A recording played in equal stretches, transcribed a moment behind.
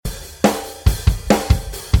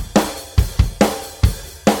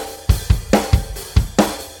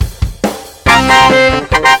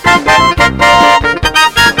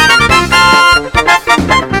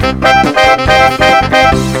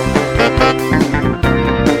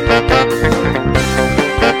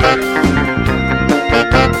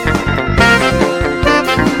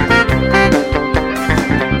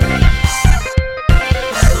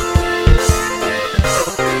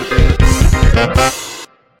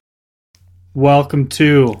Welcome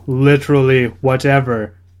to literally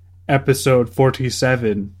whatever episode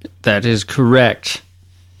 47. That is correct.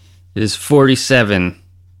 It is 47.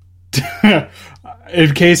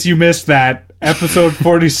 In case you missed that, episode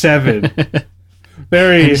 47.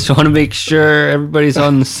 I just want to make sure everybody's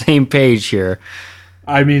on the same page here.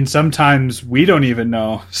 I mean, sometimes we don't even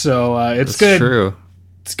know, so it's That's good. True.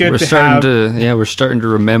 It's good we're to starting have. we're starting to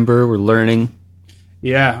remember. We're learning.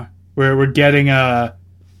 Yeah, we're getting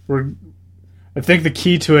I think the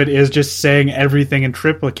key to it is just saying everything in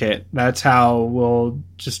triplicate. That's how we'll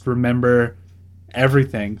just remember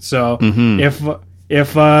everything. So if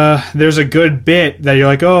there's a good bit that you're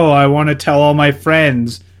like, oh, I want to tell all my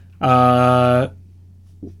friends, well,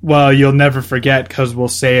 you'll never forget because we'll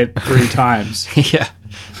say it 3 times. Yeah.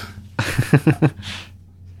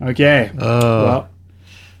 Okay. Well,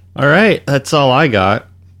 all right. That's all I got.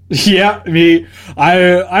 yeah,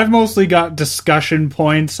 I've mostly got discussion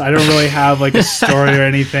points. I don't really have like a story or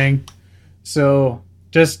anything. So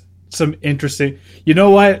just some interesting. You know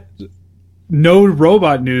what? No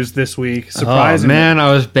robot news this week. Surprisingly. Oh man,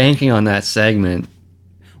 I was banking on that segment.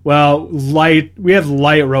 Well, we have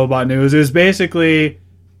light robot news. It was basically,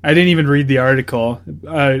 I didn't even read the article.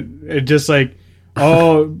 It just like,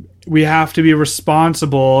 oh, we have to be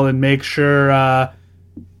responsible and make sure.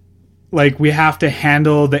 Like, we have to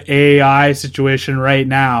handle the AI situation right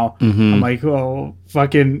now. I'm like, oh,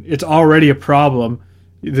 fucking, it's already a problem.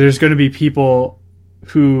 There's going to be people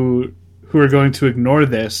who are going to ignore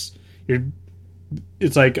this.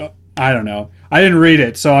 It's like, I don't know. I didn't read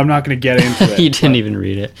it, so I'm not going to get into it. You didn't even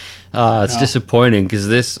read it. It's disappointing because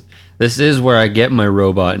this is where I get my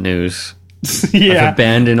robot news. Yeah. I've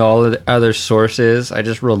abandoned all of the other sources. I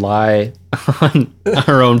just rely on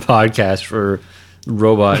our own podcast for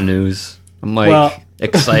robot news. I'm like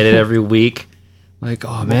excited every week. I'm like,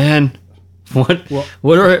 oh man, what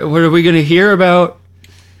are we gonna hear about?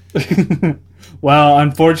 Well,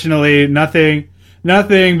 unfortunately, nothing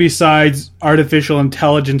besides artificial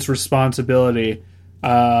intelligence responsibility.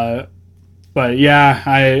 But yeah,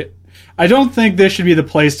 I don't think this should be the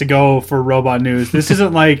place to go for robot news. This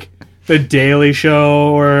isn't like the Daily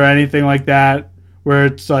Show or anything like that, where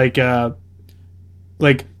it's like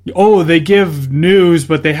oh, they give news,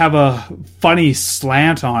 but they have a funny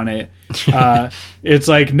slant on it. It's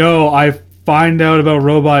like, no, I find out about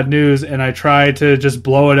robot news and I try to just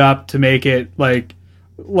blow it up to make it like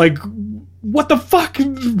what the fuck,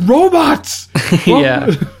 robots? Yeah.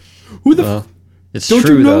 Who the? It's don't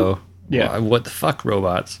true you know? though. Yeah. What the fuck,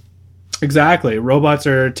 robots? Exactly. Robots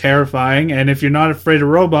are terrifying, and if you're not afraid of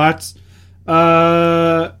robots,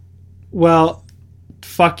 well,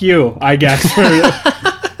 fuck you, I guess.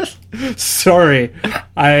 Sorry,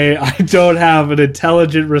 I don't have an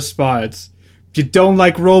intelligent response. If you don't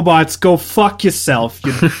like robots, go fuck yourself.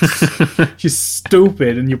 You're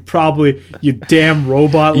stupid, and you damn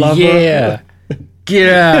robot lover. Yeah,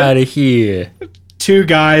 get out of here. 2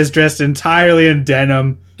 guys dressed entirely in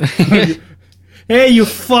denim. Hey, you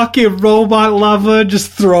fucking robot lover!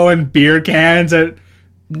 Just throwing beer cans at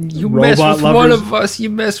you. Robot mess with lovers. one of us, you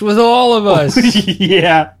mess with all of us.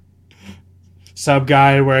 Yeah. Some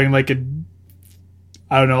guy wearing like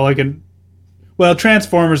well,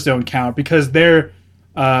 Transformers don't count because they're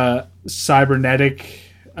cybernetic.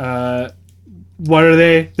 What are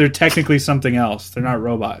they? They're technically something else. They're not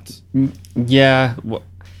robots. Yeah,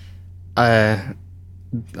 I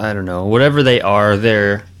don't know. Whatever they are,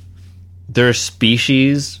 they're a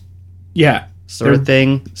species. Yeah, sort of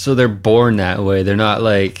thing. So they're born that way. They're not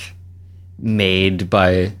like made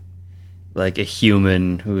by like a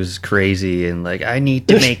human who's crazy and like, I need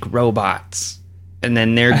to make robots, and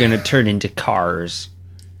then they're gonna turn into cars.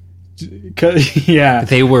 Yeah,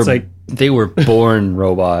 they were born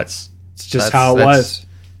robots. It's just how it was.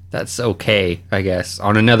 That's okay, I guess,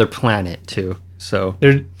 on another planet too. So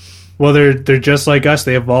they're just like us.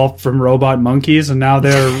 They evolved from robot monkeys, and now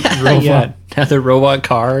they're robot. Yeah, now they're robot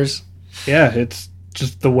cars. Yeah, it's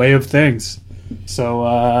just the way of things.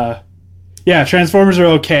 So yeah, Transformers are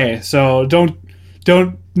okay. So don't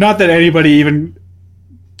not that anybody even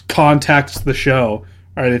contacts the show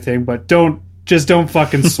or anything, but don't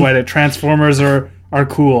fucking sweat it. Transformers are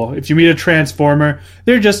cool. If you meet a Transformer,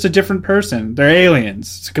 they're just a different person. They're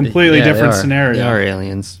aliens. It's a completely different scenario. They are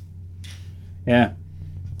aliens. Yeah.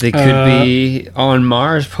 They could be on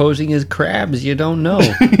Mars posing as crabs. You don't know.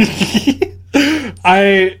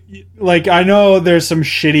 I know there's some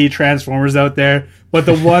shitty Transformers out there, but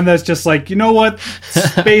the one that's just like, you know what?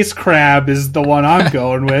 Space Crab is the one I'm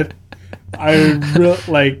going with. I'm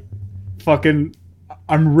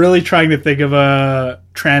really trying to think of a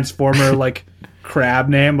Transformer like crab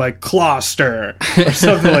name, like Closter or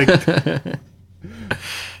something like.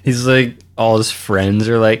 He's like, all his friends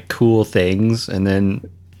are like cool things, and then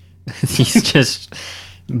he's just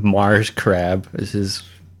Mars crab is his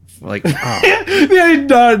like.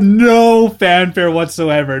 Oh. No fanfare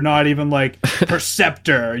whatsoever. Not even like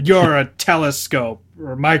perceptor. You're a telescope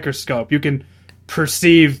or microscope. You can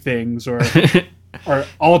perceive things, or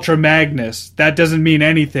Ultra Magnus. That doesn't mean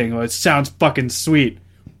anything. It sounds fucking sweet.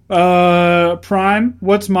 Prime,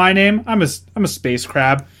 what's my name? I'm a space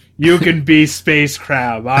crab. You can be space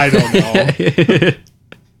crab. I don't know.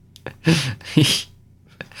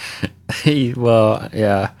 Well,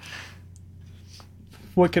 yeah.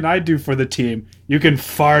 What can I do for the team? You can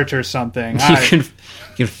fart or something. You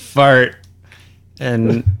can fart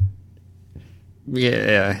and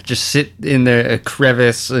just sit in a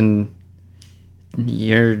crevice, and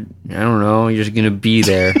you're just gonna be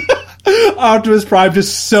there. Optimus Prime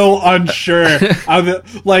just so unsure.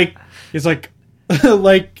 He's like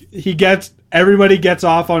everybody gets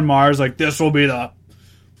off on Mars, like, this will be the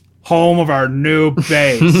home of our new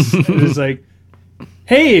base. And it's like,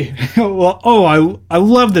 hey, I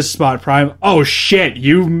love this spot, Prime. Oh shit,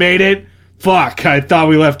 you made it? Fuck, I thought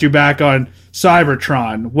we left you back on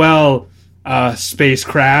Cybertron. Well, space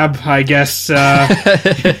crab, I guess.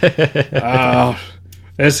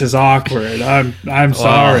 This is awkward. I'm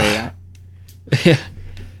sorry.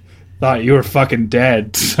 Thought you were fucking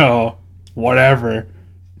dead, so whatever.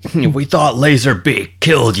 We thought Laserbeak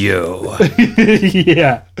killed you.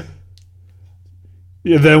 Yeah.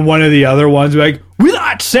 Then one of the other ones be like, we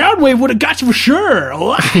thought Soundwave would have got you for sure.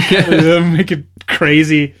 Make it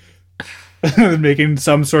crazy. Making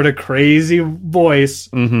some sort of crazy voice.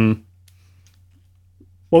 Mm-hmm.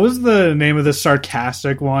 What was the name of the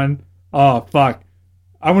sarcastic one? Oh, fuck.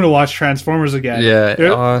 I'm going to watch Transformers again.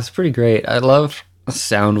 Yeah, it's pretty great. I love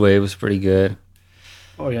Soundwave. Was pretty good.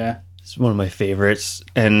 Oh, yeah. It's one of my favorites.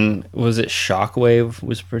 And was it Shockwave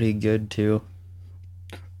was pretty good, too?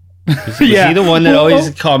 Was he the one that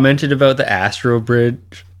always commented about the Astro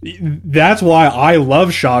Bridge? That's why I love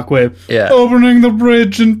Shockwave. Yeah. Opening the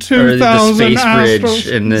bridge in 2000. Or the space bridge,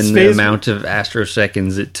 and then the amount of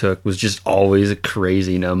astroseconds it took was just always a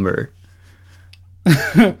crazy number.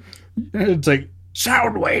 It's like,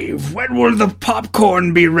 Soundwave, when will the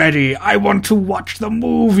popcorn be ready? I want to watch the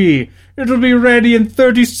movie. It'll be ready in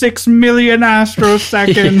 36 million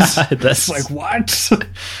astroseconds. Yeah, that's like, what?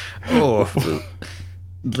 Oh,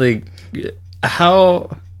 like,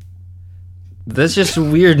 how? That's just a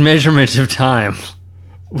weird measurement of time.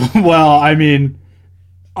 Well, I mean,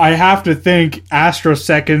 I have to think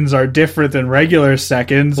astroseconds are different than regular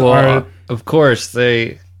seconds. Well, of course,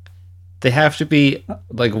 they have to be,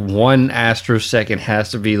 like, 1 astrosecond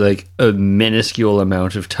has to be, like, a minuscule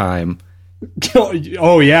amount of time.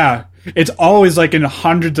 Oh, yeah. It's always, like, in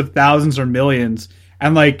hundreds of thousands or millions.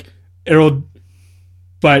 And, like,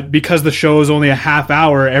 but because the show is only a half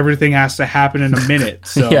hour, everything has to happen in a minute.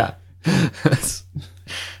 So. Yeah.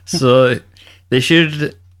 So they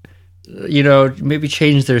should, maybe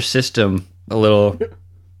change their system a little.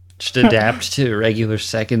 Just adapt to regular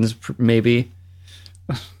seconds, maybe.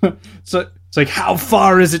 So it's like, how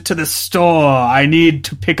far is it to the store? I need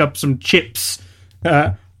to pick up some chips.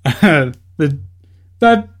 That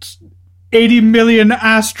 80 million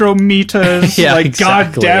astrometers. Yeah, like,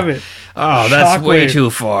 exactly. God damn it. Oh, that's way too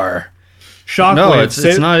far. Shockwave. No,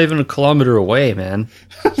 it's not even a kilometer away, man.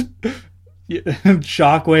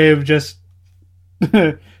 Shockwave just...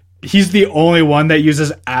 he's the only one that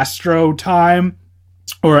uses astro time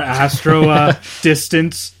or astro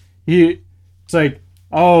distance. It's like,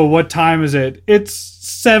 oh, what time is it? It's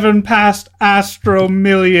 7 past astro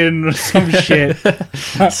million or some shit.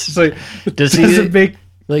 It's like,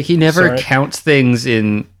 he never counts things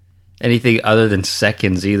in anything other than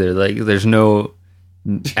seconds either. Like, there's no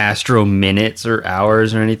astro minutes or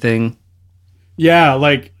hours or anything. Yeah,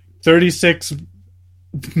 like 36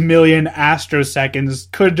 million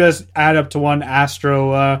astroseconds could just add up to 1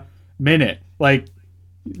 astro minute. Like,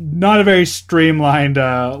 not a very streamlined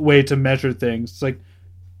way to measure things. It's like,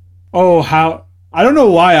 oh, how... I don't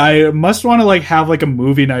know why. I must want to, like, have, like, a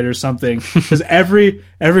movie night or something. Because every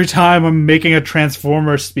time I'm making a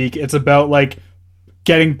Transformer speak, it's about, like,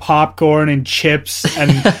 getting popcorn and chips.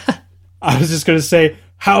 And I was just going to say,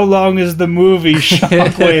 how long is the movie,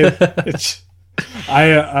 Shockwave? I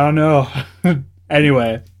don't know.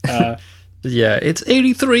 Anyway. Yeah, it's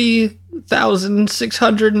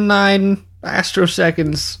 83,609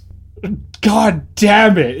 astroseconds. God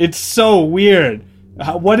damn it. It's so weird.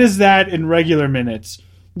 What is that in regular minutes?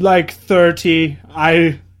 Like 30.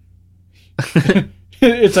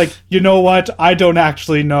 It's like, you know what? I don't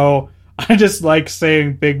actually know. I just like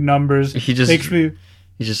saying big numbers. He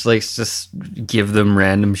just likes to give them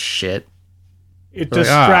random shit. It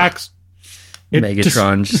distracts.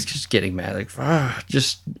 Megatron just getting mad, like,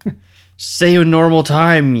 just say a normal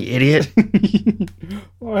time, you idiot.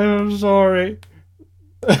 I'm sorry.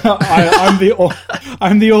 I'm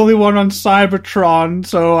the only one on Cybertron,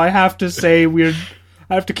 so I have to say I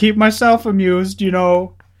have to keep myself amused, you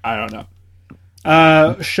know. I don't know.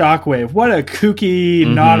 Shockwave, what a kooky,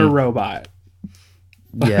 not a robot.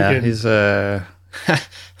 Yeah, he's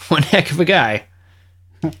one heck of a guy.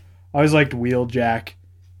 I always liked Wheeljack.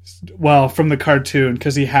 Well, from the cartoon,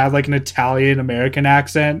 because he had like an Italian-American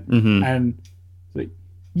accent, and like,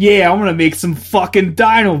 yeah, I'm gonna make some fucking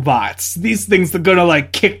Dinobots. These things are gonna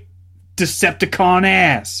like kick Decepticon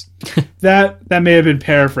ass. that may have been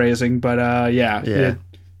paraphrasing, but yeah.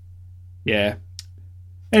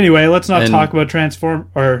 Anyway, let's not talk about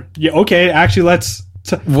actually, let's.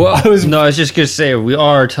 I was just gonna say we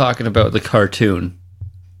are talking about the cartoon.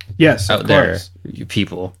 Yes, out there, you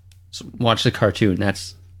people, so watch the cartoon.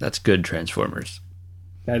 That's good Transformers.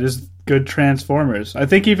 That is good Transformers. I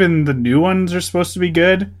think even the new ones are supposed to be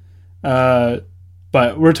good. But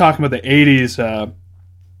we're talking about the 80s,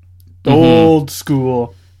 the old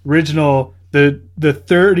school, original, the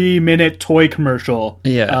 30-minute toy commercial.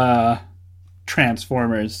 Yeah.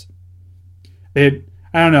 Transformers. I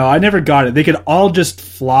don't know. I never got it. They could all just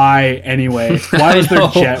fly anyway. Why was there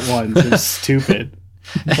jet ones? It's stupid.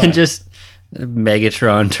 And just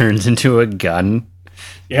Megatron turns into a gun.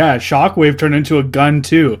 Yeah, Shockwave turned into a gun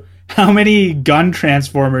too. How many gun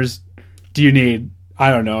Transformers do you need? I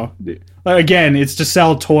don't know. Again, it's to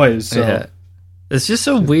sell toys. So. Yeah. It's just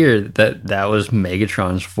so weird that was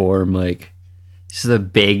Megatron's form. Like, he's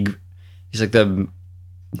like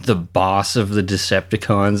the boss of the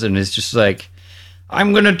Decepticons, and it's just like,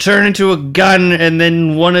 I'm gonna turn into a gun, and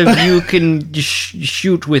then one of you can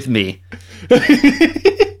shoot with me.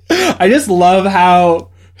 I just love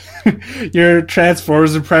how your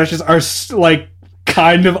Transformers impressions are like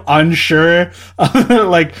kind of unsure.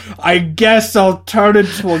 Like, I guess I'll turn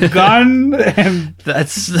into a gun, and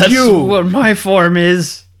that's what my form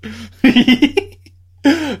is.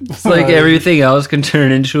 It's like everything else can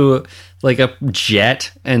turn into like a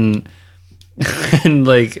jet and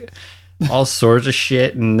like all sorts of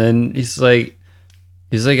shit, and then he's like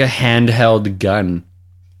a handheld gun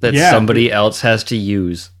that somebody else has to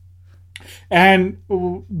use. And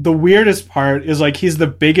the weirdest part is, like, he's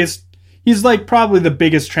like probably the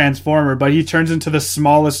biggest Transformer, but he turns into the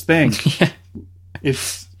smallest thing.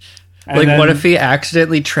 It's like, what if he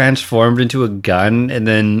accidentally transformed into a gun and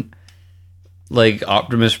then like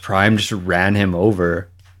Optimus Prime just ran him over?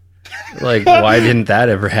 Like, why didn't that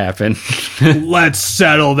ever happen? Let's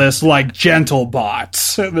settle this like gentle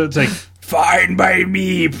bots. It's like, fine by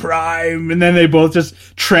me, Prime. And then they both just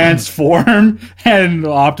transform, and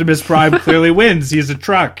Optimus Prime clearly wins. He's a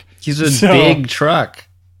truck. He's a big truck.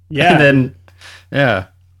 Yeah. And then, yeah.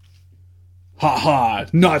 Ha,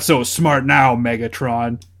 not so smart now,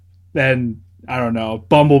 Megatron. Then, I don't know,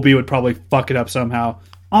 Bumblebee would probably fuck it up somehow.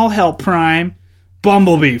 I'll help, Prime.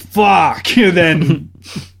 Bumblebee, fuck. And then,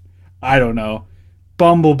 I don't know.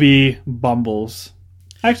 Bumblebee bumbles.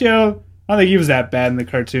 Actually, I don't think he was that bad in the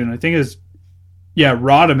cartoon. I think it's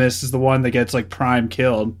Rodimus is the one that gets like Prime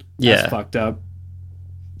killed. That's fucked up.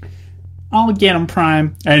 I'll get him,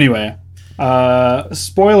 Prime. Anyway,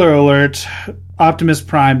 spoiler alert: Optimus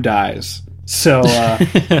Prime dies. So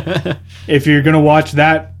if you're gonna watch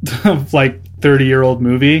that like 30-year-old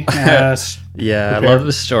movie, I love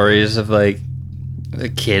the stories of like the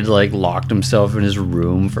kid like locked himself in his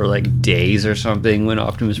room for like days or something when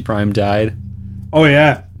Optimus Prime died. Oh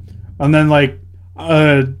yeah. And then, like,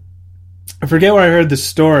 I forget where I heard the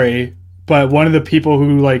story, but one of the people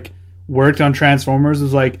who, like, worked on Transformers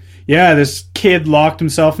was like, yeah, this kid locked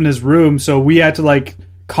himself in his room, so we had to, like,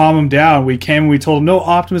 calm him down. We came and we told him, no,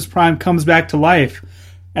 Optimus Prime comes back to life.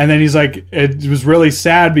 And then he's like, it was really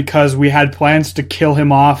sad because we had plans to kill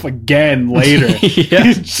him off again later.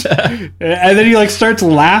 And then he, like, starts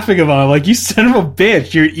laughing about it, like, you son of a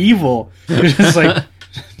bitch, you're evil. It's just like...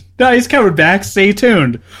 No, he's coming back. Stay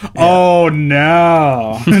tuned. Yeah. Oh,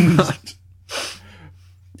 no.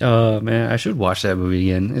 Oh, man. I should watch that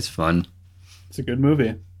movie again. It's fun. It's a good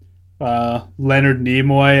movie. Leonard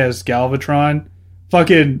Nimoy as Galvatron.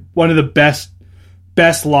 Fucking one of the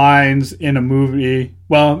best lines in a movie.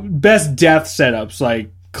 Well, best death setups.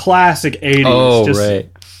 Like, classic 80s. Oh, right.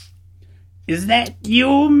 Is that you,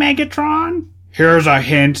 Megatron? Here's a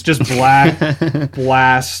hint. Just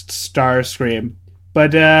blast Starscream.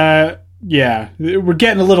 But, yeah, we're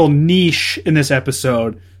getting a little niche in this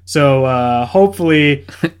episode. So, hopefully,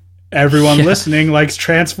 everyone listening likes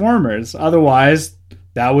Transformers. Otherwise,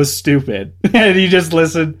 that was stupid. And you just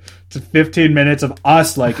listened to 15 minutes of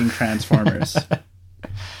us liking Transformers.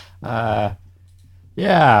 Yeah,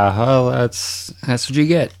 well, that's what you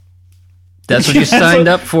get. That's what you signed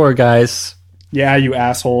up for, guys. Yeah, you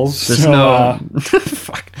assholes. There's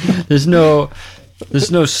fuck. There's no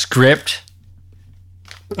script.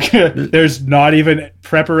 There's not even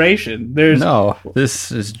preparation.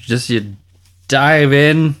 This is just you dive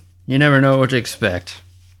in. You never know what to expect.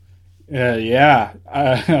 Yeah,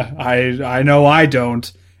 I know I don't,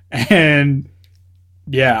 and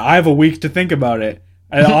yeah, I have a week to think about it.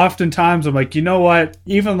 And oftentimes I'm like, you know what?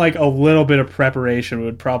 Even like a little bit of preparation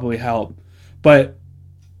would probably help, but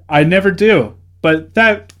I never do. But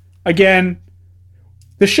that, again,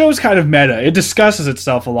 the show's kind of meta. It discusses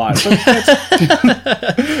itself a lot. But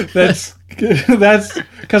that's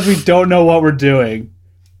because we don't know what we're doing.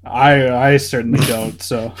 I certainly don't.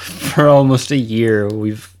 So for almost a year,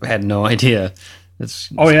 we've had no idea. It's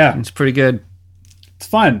pretty good. It's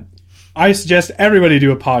fun. I suggest everybody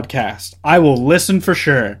do a podcast. I will listen for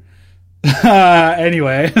sure.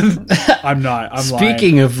 Anyway, I'm not. I'm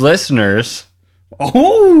Speaking lying. of listeners.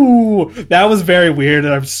 Oh, that was very weird,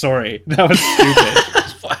 and I'm sorry. That was stupid.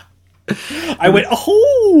 I went,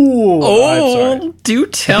 I'm sorry. Do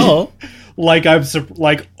tell. Like I'm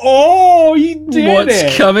like, oh, you did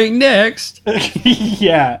What's coming next?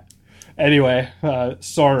 Yeah. Anyway,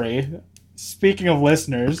 sorry. Speaking of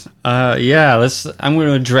listeners, I'm going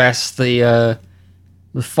to address the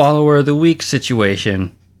follower of the week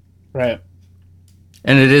situation. Right.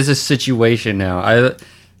 And it is a situation now. I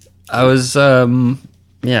was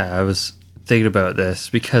thinking about this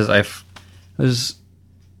because I was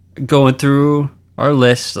going through our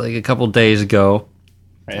list like a couple days ago,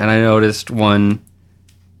 right. And I noticed one.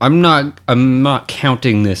 I'm not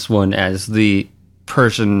counting this one as the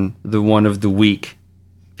one of the week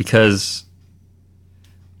because,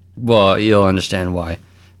 well, you'll understand why. Okay.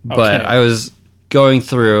 But I was going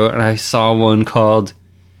through and I saw one called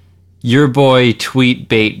 "Your Boy Tweet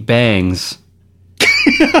Bait Bangs."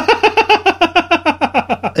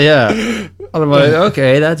 Yeah. I'm like,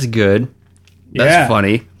 okay, that's good. That's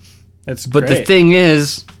funny. That's But great. the thing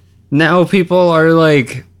is, now people are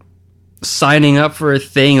like signing up for a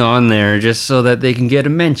thing on there just so that they can get a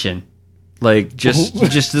mention. Like just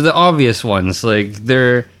the obvious ones. Like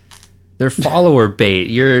they're follower bait.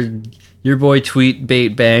 Your boy Tweet Bait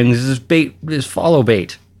Bangs is follow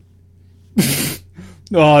bait.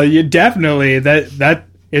 Well, you definitely that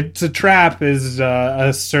it's a trap, as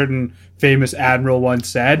a certain famous admiral once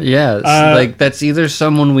said. Yeah, like that's either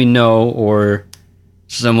someone we know or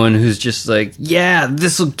someone who's just like, yeah,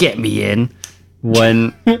 this will get me in.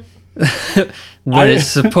 When it's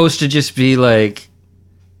supposed to just be like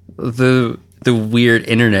the weird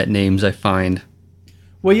internet names I find.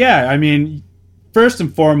 Well, yeah, I mean, first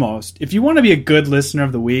and foremost, if you want to be a good listener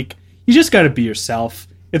of the week, you just got to be yourself.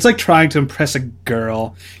 It's like trying to impress a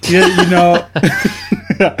girl. You know.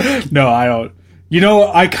 No, I don't. You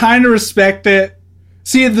know, I kind of respect it.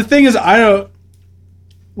 See, the thing is, I don't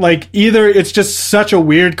like either. It's just such a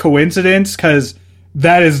weird coincidence because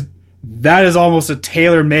that is almost a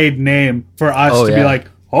tailor-made name for us to be like,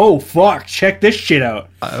 oh fuck, check this shit out.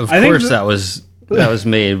 Of course, that was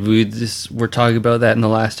made. We're talking about that in the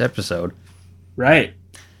last episode, right?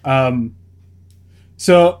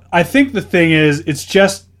 So I think the thing is,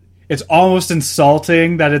 it's almost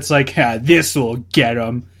insulting that it's like, yeah, this will get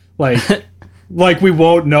them. Like, like we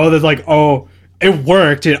won't know that, like, oh, it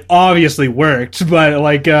worked. It obviously worked, but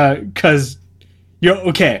like, because you're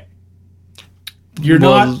okay. You're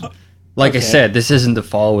not. Like I said, this isn't the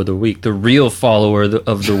follower of the week. The real follower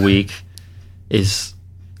of the week is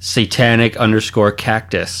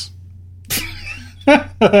Satanic_Cactus.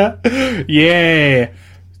 Yay!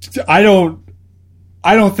 I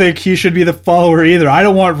don't think he should be the follower either. I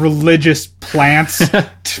don't want religious plants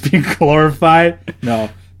to be glorified. No.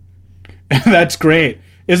 That's great.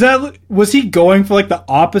 Was he going for like the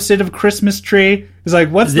opposite of Christmas tree? He's like,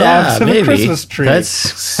 what's the opposite of a Christmas tree?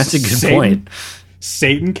 That's a good point.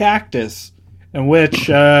 Satan cactus. In which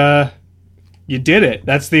you did it.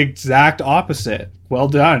 That's the exact opposite. Well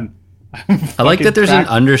done. I like that there's an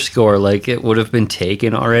underscore, like it would have been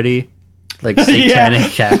taken already. Like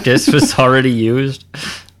Satanic Cactus was already used.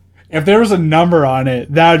 If there was a number on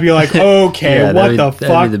it, that would be like, okay, what the fuck?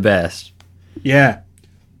 That'd be the best. Yeah.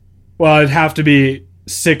 Well, it'd have to be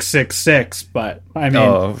 666, but I mean,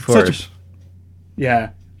 of course. Yeah.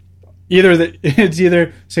 It's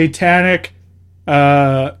either Satanic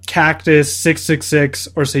Cactus 666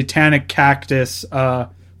 or Satanic Cactus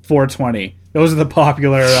 420. Those are the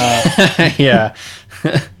popular. Yeah.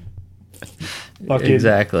 Fucking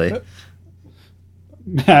Exactly.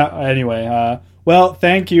 Anyway, well,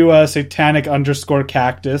 thank you,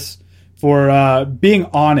 satanic_cactus, for being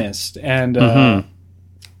honest and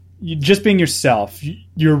you just being yourself.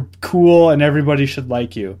 You're cool, and everybody should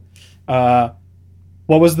like you. What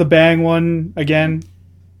was the bang one again?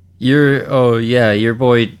 Your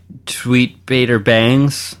boy Tweet Baiter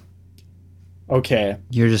Bangs. Okay.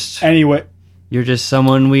 You're just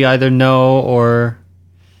someone we either know or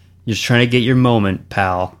you're just trying to get your moment,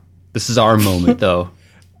 pal. This is our moment, though.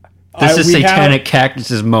 This is Satanic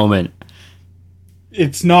Cactus's moment.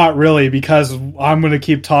 It's not really, because I'm going to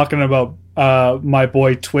keep talking about my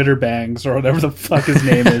boy Twitter Bangs, or whatever the fuck his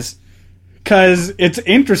name is. Because it's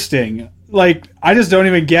interesting. Like, I just don't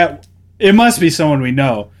even get... It must be someone we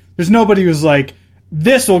know. There's nobody who's like,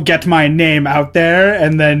 this will get my name out there,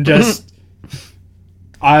 and then just...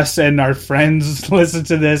 us and our friends listen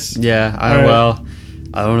to this. Yeah, I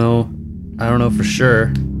don't know for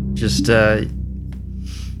sure. Just I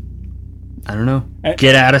don't know.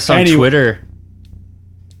 Get at us on Twitter.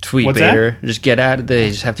 Tweet Baiter. Just get at it.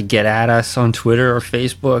 They just have to get at us on Twitter or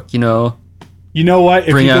Facebook. You know what?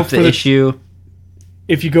 Bring up the issue.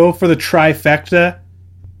 If you go for the trifecta,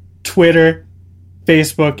 Twitter,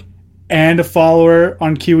 Facebook, and a follower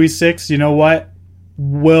on QE6, you know what?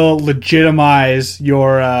 Will legitimize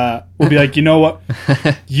your will be like, you know what,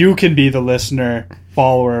 you can be the listener,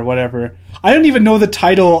 follower, whatever. I don't even know the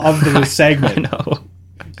title of the segment. I know.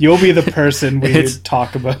 You'll be the person we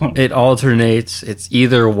talk about. It alternates. It's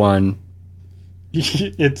either one.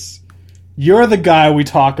 You're the guy we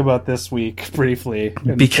talk about this week briefly,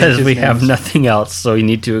 because we have nothing else, so you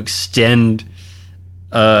need to extend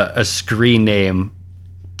a screen name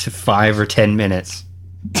to 5 or 10 minutes.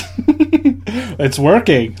 It's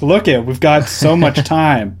working. Look it, we've got so much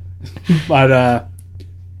time. But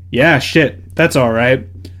yeah, shit, that's all right.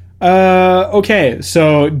 Okay,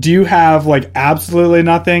 so do you have like absolutely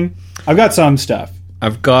nothing? I've got some stuff.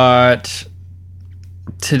 I've got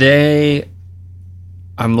today.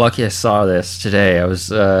 I'm lucky I saw this today. I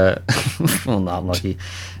was well, not lucky.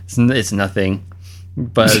 It's nothing,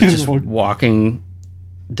 but just walking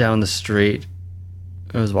down the street.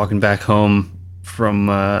 I was walking back home from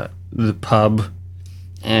the pub,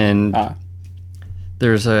 and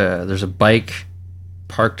there's a bike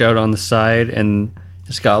parked out on the side, and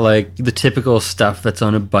it's got like the typical stuff that's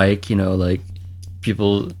on a bike, you know, like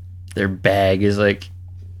people, their bag is like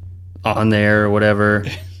on there or whatever,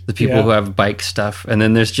 the people who have bike stuff, and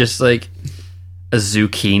then there's just like a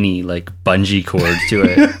zucchini like bungee cord to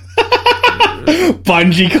it.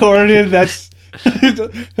 Bungee corded? That's they're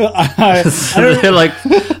like,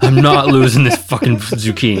 I'm not losing this fucking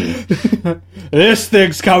zucchini. This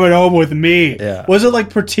thing's coming home with me. Yeah. Was it like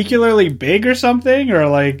particularly big or something, or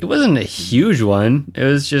like? It wasn't a huge one. It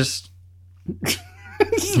was just,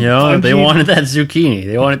 you know, they wanted that zucchini.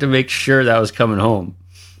 They wanted to make sure that was coming home.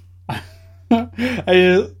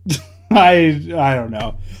 I don't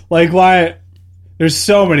know. Like, why? There's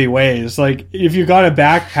so many ways. Like, if you got a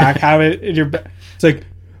backpack, have it in your. It's like,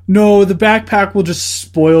 no, the backpack will just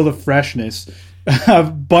spoil the freshness.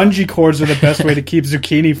 Bungee cords are the best way to keep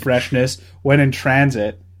zucchini freshness when in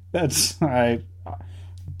transit. I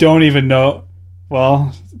don't even know.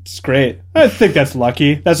 Well, it's great. I think that's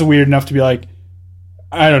lucky. That's weird enough to be like,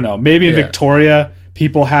 I don't know. Maybe in Victoria,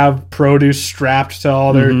 people have produce strapped to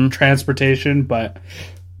all their transportation. But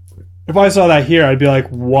if I saw that here, I'd be like,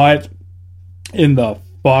 what in the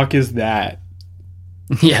fuck is that?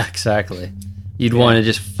 Yeah, exactly. You'd want to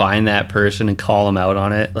just find that person and call them out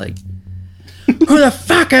on it. Like, who the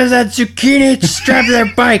fuck has that zucchini strapped to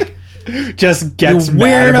their bike? Just gets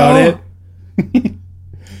mad about it.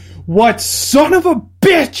 What son of a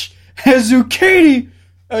bitch has zucchini?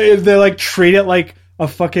 They like treat it like a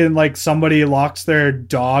fucking, like somebody locks their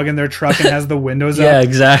dog in their truck and has the windows up. Yeah,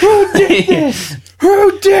 exactly. Who did this?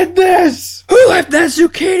 Who did this? Who left that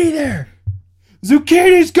zucchini there?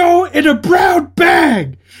 Zucchinis go in a brown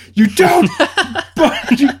bag. You don't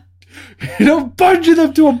you don't bungee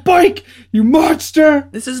them to a bike, you monster.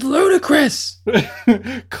 This is ludicrous.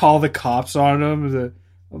 Call the cops on them.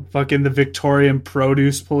 The Victorian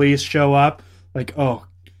produce police show up. Like,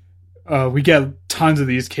 we get tons of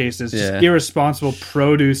these cases. Just irresponsible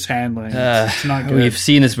produce handling. It's not good. We've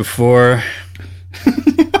seen this before.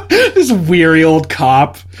 This weary old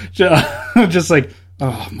cop. Just like,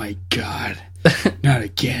 oh my God. Not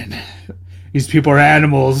again. These people are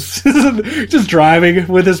animals. Just driving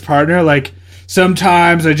with his partner. Like,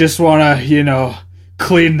 sometimes I just want to,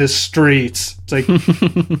 clean the streets. It's like,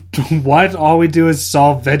 what? All we do is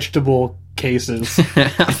solve vegetable cases.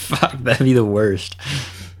 Fuck, that'd be the worst.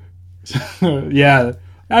 Yeah.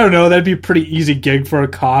 I don't know. That'd be a pretty easy gig for a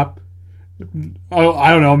cop. Oh,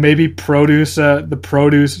 I don't know. Maybe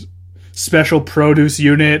the special produce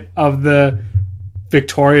unit of the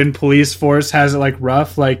Victorian police force has it like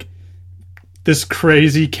rough. Like this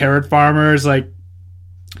crazy carrot farmer is like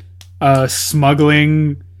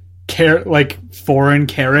smuggling foreign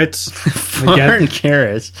carrots. Foreign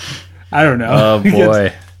carrots. I don't know. Oh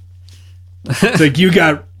boy. It's like you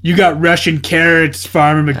got Russian carrots,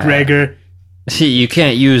 Farmer McGregor. You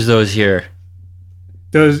can't use those here.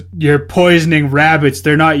 You're poisoning rabbits.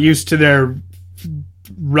 They're not used to their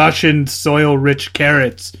Russian soil-rich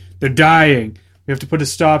carrots. They're dying. We have to put a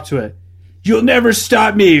stop to it. You'll never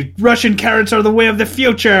stop me. Russian carrots are the way of the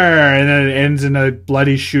future. And then it ends in a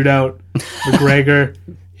bloody shootout. McGregor,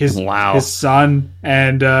 his son,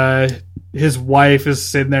 and his wife is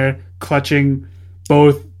sitting there clutching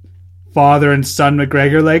both father and son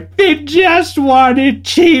McGregor like, they just wanted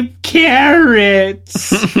cheap carrots.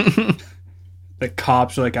 The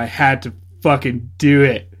cops are like, I had to fucking do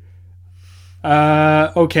it.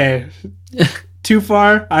 Okay. Too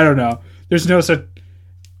far? I don't know. There's no such...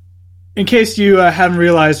 In case you haven't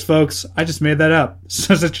realized, folks, I just made that up. There's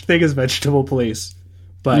no such thing as vegetable police.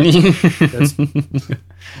 But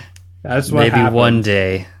that's what maybe happened. One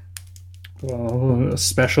day. Oh, a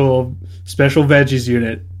special veggies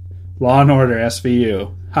unit. Law and Order,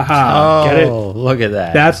 SVU. Haha. Get it? Look at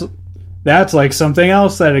that. That's like something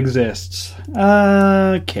else that exists.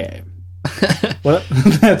 Okay. Well,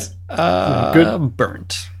 that's good.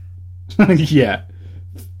 Burnt. Yeah.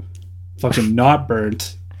 Fucking not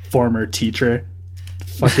burnt. Former teacher.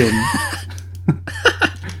 Fucking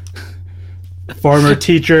former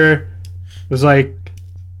teacher was like,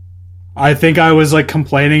 I think I was like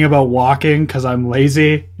complaining about walking because I'm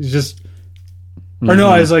lazy. He's just, or no,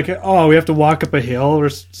 I was like, oh, we have to walk up a hill or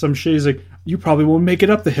some shit. He's like, you probably won't make it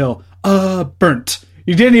up the hill. Burnt.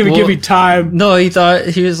 You didn't even give me time. No,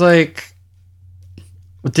 he was like,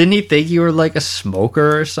 didn't he think you were like a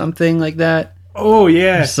smoker or something like that? Oh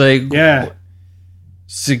yeah. It's like, yeah.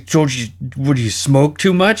 It's like, George, would you smoke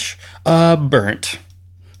too much? Burnt.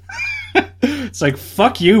 It's like,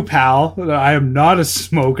 fuck you, pal. I am not a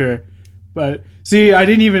smoker. But see, I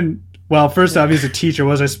didn't even. Well, first off, he's a teacher.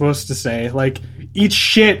 What was I supposed to say? Like, eat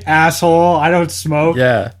shit, asshole. I don't smoke.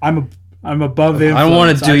 Yeah. I'm above the influence. I don't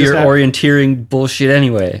want to do your orienteering bullshit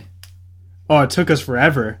anyway. Oh, it took us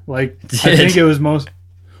forever. Like, I think it was most.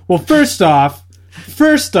 Well, first off,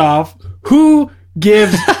 who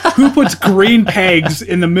puts green pegs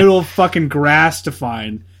in the middle of fucking grass to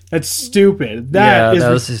find? That's stupid. That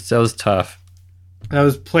was tough. That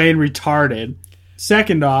was plain retarded.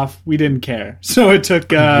 Second off, we didn't care. So it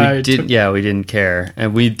took... we didn't care.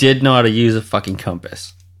 And we did know how to use a fucking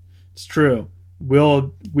compass. It's true.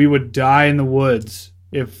 We would die in the woods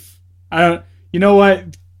if... You know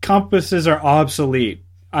what? Compasses are obsolete.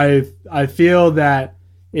 I feel that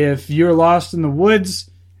if you're lost in the woods,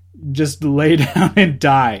 just lay down and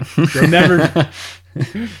die. You'll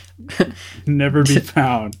never be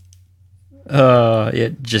found. Yeah,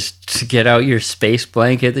 just to get out your space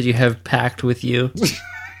blanket that you have packed with you.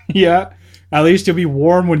 Yeah, at least you'll be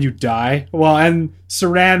warm when you die. Well, and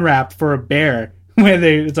saran wrap for a bear.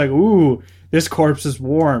 It's like, ooh, this corpse is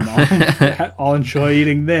warm. I'll enjoy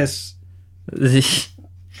eating this.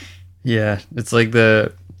 Yeah, it's like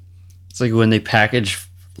when they package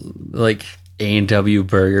like A&W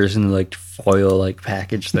burgers in like foil like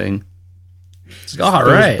package thing. It's like, all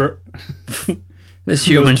right. This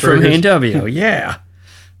human's from A&W, yeah.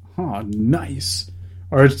 Oh, nice.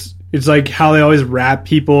 Or it's like how they always wrap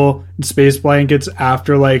people in space blankets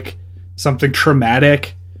after like something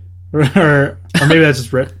traumatic, or maybe that's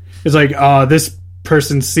just it's like, oh, this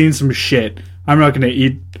person's seen some shit. I'm not gonna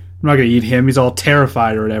eat him. He's all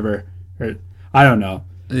terrified or whatever. Or, I don't know.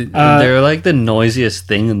 They're like the noisiest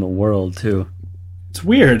thing in the world too. It's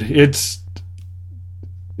weird.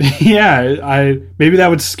 Yeah, maybe that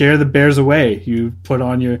would scare the bears away. You put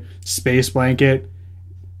on your space blanket,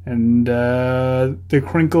 and the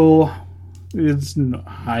crinkle is,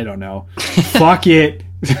 I don't know. Fuck it.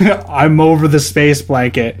 I'm over the space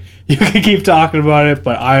blanket. You can keep talking about it,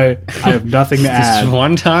 but I have nothing to add. This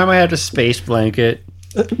one time I had a space blanket,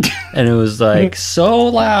 and it was like so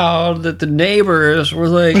loud that the neighbors were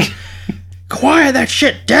like, "Quiet that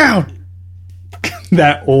shit down."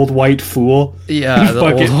 That old white fool. Yeah, the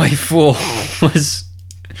old white fool was.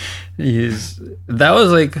 That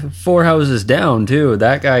was like 4 houses down too.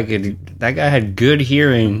 That guy had good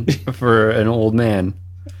hearing for an old man.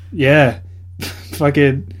 Yeah,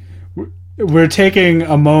 fucking. We're taking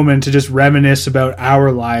a moment to just reminisce about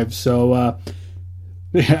our lives. So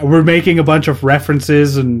we're making a bunch of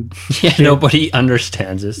references and yeah, nobody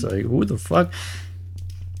understands this. Like, who the fuck?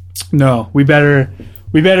 No, we better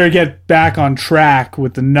get back on track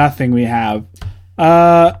with the nothing we have.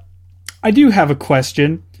 I do have a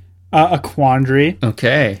question, a quandary.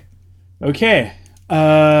 Okay.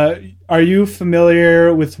 Are you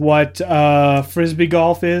familiar with what Frisbee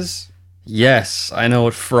golf is? Yes, I know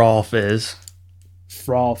what frolf is.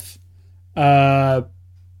 Frolf.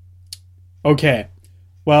 Okay.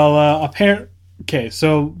 Well, okay,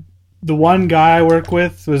 so the one guy I work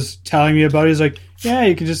with was telling me about it. He's like, yeah,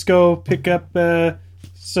 you can just go pick up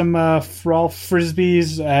some frolf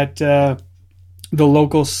frisbees at the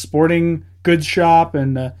local sporting goods shop,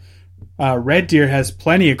 and Red Deer has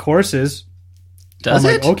plenty of courses. Does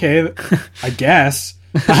it? Like, okay, I guess.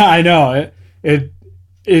 I know.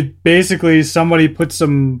 It basically, somebody put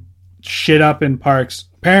some shit up in parks.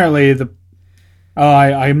 Apparently,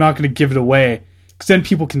 I'm not going to give it away, because then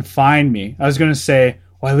people can find me. I was going to say,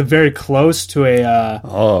 well, I live very close to a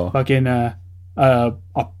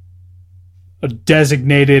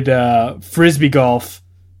designated Frisbee golf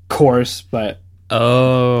course, but...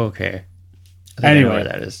 Oh, okay. Anyway. I know where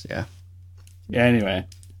that is, yeah. Yeah,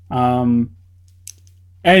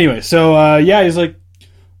 anyway, so, yeah, he's like,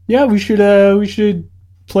 yeah, we should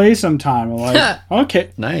play sometime. I'm like,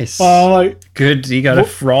 okay. Nice. Like, good, you got a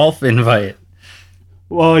frolf invite.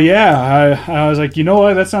 Well, yeah, I was like, you know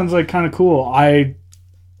what? That sounds like kind of cool. I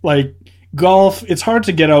like golf. It's hard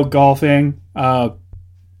to get out golfing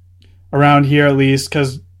around here, at least,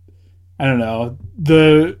 because I don't know,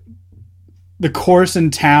 the course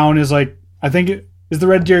in town is like, I think is the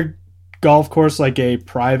Red Deer golf course like a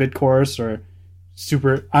private course or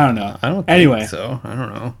super? I don't know. I don't think so. I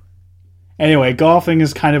don't know. Anyway, golfing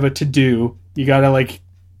is kind of a to-do. You gotta like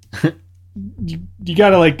you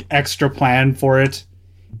gotta like extra plan for it.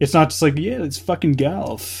 It's not just like, yeah, let's fucking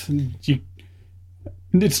golf.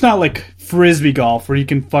 It's not like Frisbee golf where you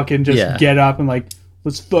can fucking just get up and like,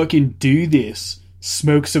 let's fucking do this.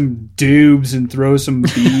 Smoke some doobs and throw some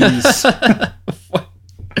bees.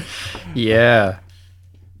 Yeah.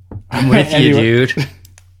 I'm with you, dude.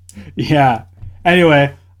 Yeah.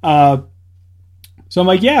 Anyway, so I'm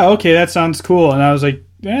like, yeah, okay, that sounds cool. And I was like,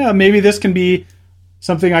 yeah, maybe this can be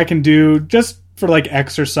something I can do just for like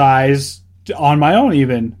exercise on my own,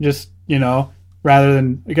 even, just, you know, rather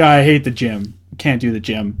than like, I hate the gym, can't do the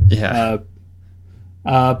gym. Yeah.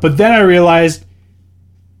 But then I realized,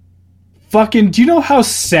 fucking, do you know how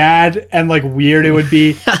sad and like weird it would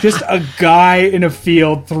be? Just a guy in a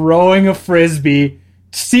field throwing a frisbee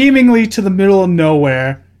seemingly to the middle of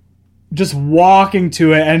nowhere, just walking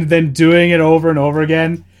to it and then doing it over and over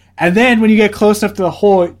again. And then when you get close enough to the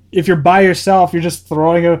hole, if you're by yourself, you're just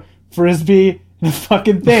throwing a frisbee in a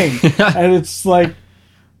fucking thing. And it's like,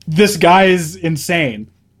 this guy is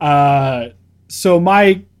insane. So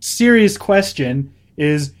my serious question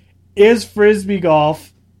is Frisbee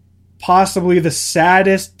golf possibly the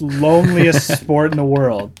saddest, loneliest sport in the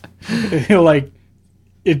world? Like,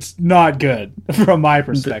 it's not good from my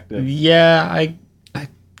perspective. Yeah, I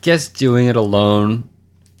guess doing it alone,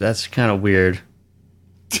 that's kind of weird.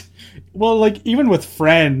 Well, like, even with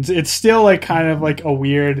friends, it's still like kind of like a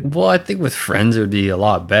weird... Well, I think with friends it would be a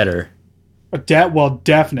lot better. Well,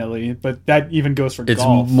 definitely, but that even goes for it's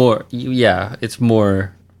golf. It's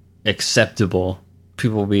more acceptable.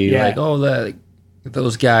 People will be like, oh,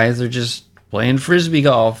 those guys are just playing Frisbee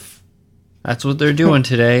golf. That's what they're doing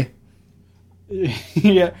today.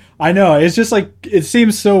 Yeah, I know. It's just like, it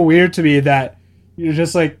seems so weird to me that you're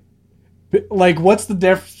just like, what's the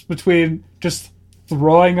difference between just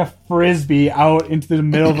throwing a frisbee out into the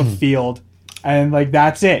middle of a field and like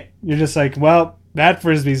that's it? You're just like, well, that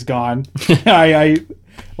frisbee's gone. I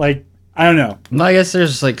don't know. Well, I guess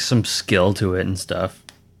there's like some skill to it and stuff.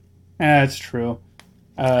 That's true.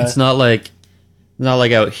 It's not like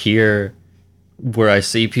out here where I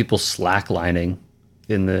see people slacklining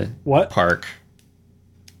in the park.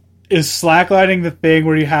 Is slacklining the thing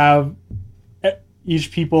where you have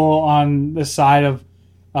each people on the side of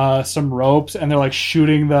some ropes and they're like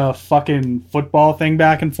shooting the fucking football thing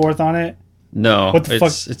back and forth on it? No, what the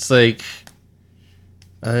fuck? It's like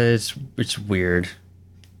it's weird.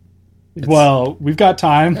 Well, we've got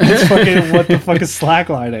time. It's fucking, what the fuck is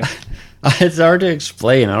slacklining? It's hard to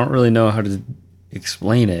explain. I don't really know how to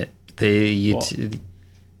explain it.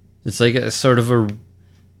 It's like a sort of a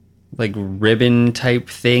like ribbon type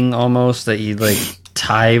thing almost that you like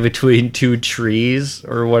tie between two trees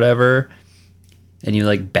or whatever, and you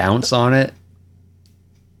like bounce on it.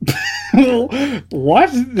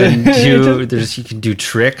 What? And you can do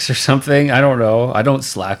tricks or something. I don't know. I don't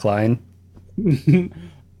slackline.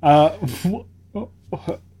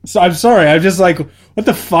 So I'm sorry. I'm just like, what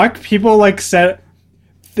the fuck? People like said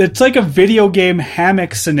it's like a video game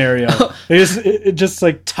hammock scenario. It just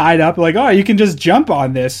like tied up. Like, oh, you can just jump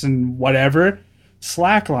on this and whatever.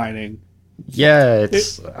 Slacklining. Yeah,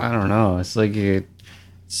 I don't know. It's like a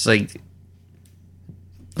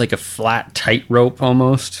flat tightrope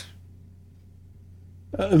almost.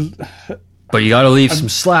 But you got to leave some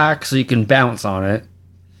slack so you can bounce on it.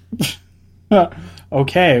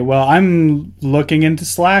 Okay, well, I'm looking into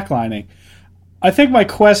slacklining. I think my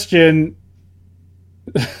question: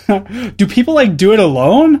 do people like do it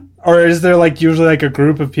alone, or is there like usually like a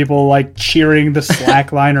group of people like cheering the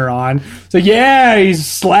slackliner on? So yeah, he's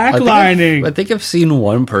slacklining. I think I've seen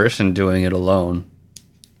one person doing it alone,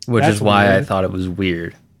 which is why weird. I thought it was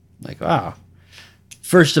weird. Like, wow.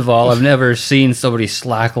 First of all, I've never seen somebody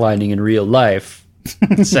slacklining in real life.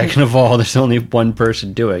 Second of all, there's only one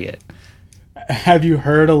person doing it. Have you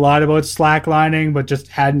heard a lot about slacklining, but just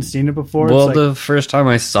hadn't seen it before? Well, the first time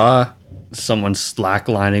I saw someone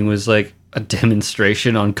slacklining was like a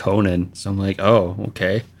demonstration on Conan. So I'm like, oh,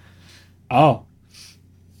 okay. Oh.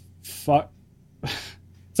 Fuck.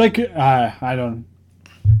 It's like, I don't...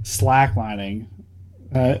 Slacklining.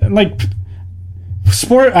 Like,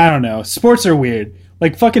 sport, I don't know. Sports are weird.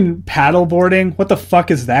 Like fucking paddleboarding, what the fuck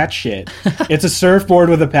is that shit? It's a surfboard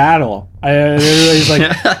with a paddle. Everybody's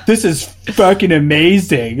like, this is fucking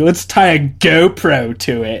amazing. Let's tie a GoPro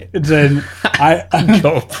to it. And then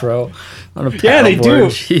GoPro on a paddleboard. Yeah, they do.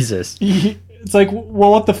 Jesus. It's like, well,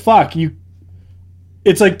 what the fuck?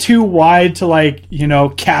 It's like too wide to like,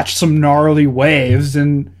 catch some gnarly waves,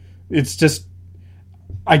 and it's just,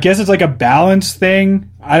 I guess it's like a balance thing.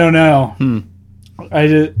 I don't know.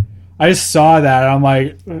 I just saw that, and I'm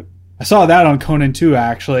like, I saw that on Conan 2,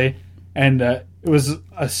 actually, and it was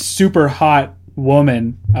a super hot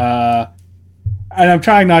woman, and I'm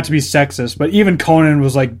trying not to be sexist, but even Conan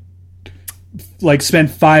was like spent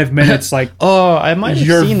 5 minutes like... Oh, I might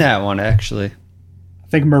have seen that one, actually. I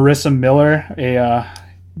think Marissa Miller,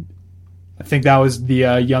 I think that was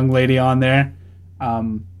the young lady on there.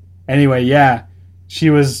 Anyway, yeah,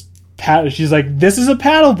 she's like, this is a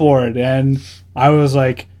paddleboard, and I was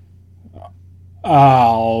like,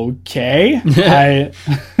 okay.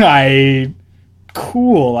 I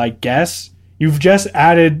cool, I guess. You've just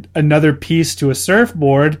added another piece to a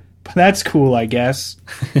surfboard, but that's cool, I guess.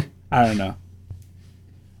 I don't know.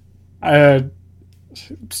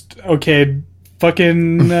 Okay,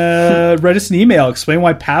 fucking write us an email. Explain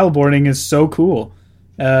why paddleboarding is so cool.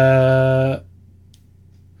 Okay,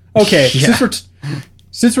 yeah.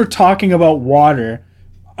 Since we're talking about water,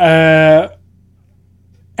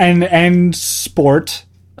 and sport,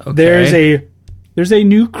 okay. There's a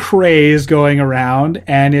new craze going around,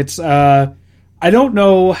 and it's I don't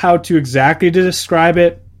know how to exactly describe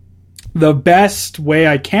it. The best way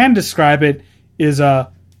I can describe it is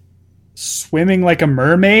swimming like a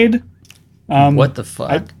mermaid. What the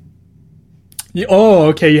fuck?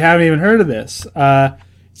 Okay, you haven't even heard of this.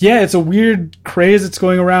 Yeah, it's a weird craze that's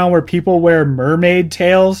going around where people wear mermaid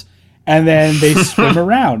tails and then they swim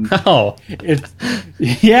around. Oh. It's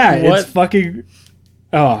fucking...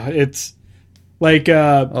 Oh, it's like...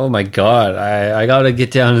 oh my god, I gotta get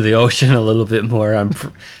down to the ocean a little bit more.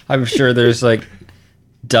 I'm sure there's like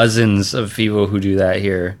dozens of people who do that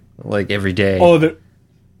here, like every day. Oh,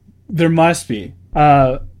 there must be.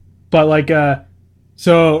 But like...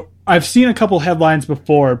 so I've seen a couple headlines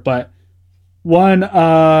before, but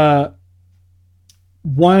the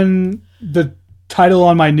title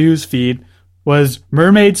on my news feed was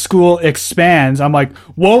Mermaid School Expands. I'm like,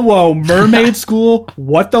 whoa, Mermaid School?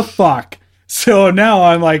 What the fuck? So now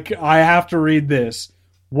I'm like, I have to read this.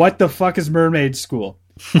 What the fuck is Mermaid School?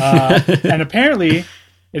 And apparently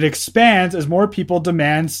it expands as more people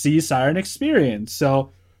demand sea siren experience.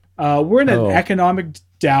 So we're in an economic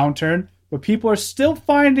downturn, but people are still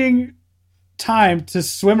finding time to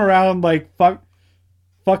swim around like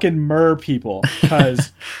fucking mer people,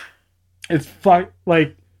 because it's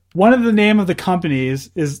like one of the name of the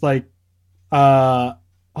companies is like I'm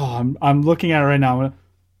looking at it right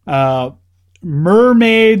now.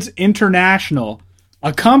 Mermaids International,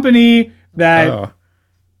 a company that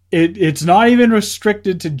it's not even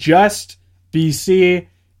restricted to just BC.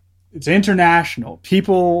 It's international.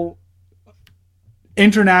 People,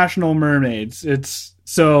 international mermaids. It's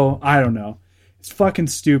so, I don't know. It's fucking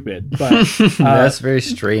stupid, but that's very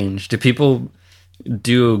strange. Do people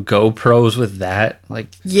do GoPros with that? Like,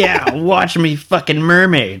 yeah, watch me fucking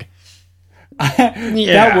mermaid.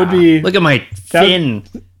 That would be... Look at my fin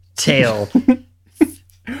tail.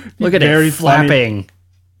 Look at it flapping. Funny.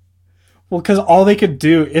 Well, because all they could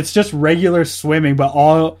do, it's just regular swimming, but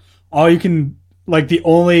all you can like the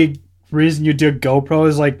only reason you do a GoPro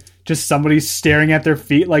is like just somebody staring at their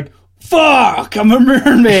feet like, fuck, I'm a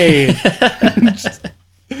mermaid.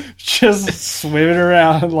 just swimming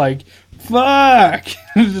around like, fuck.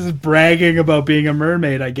 Just bragging about being a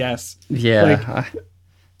mermaid, I guess. Yeah.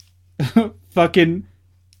 Like, fucking,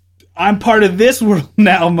 I'm part of this world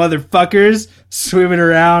now, motherfuckers. Swimming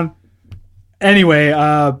around. Anyway,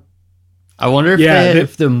 I wonder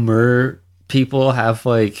if the mer people have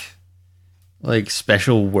like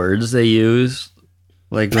special words they use,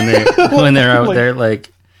 like when they're out there, like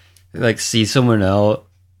see someone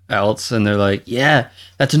else and they're like, yeah,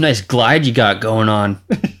 that's a nice glide you got going on.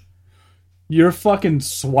 Your fucking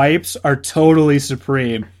swipes are totally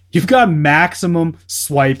supreme. You've got maximum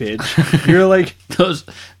swipage. You're like those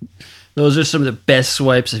are some of the best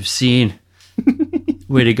swipes I've seen.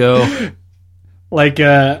 Way to go. Like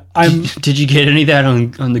Did you get any of that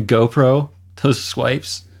on the GoPro? Those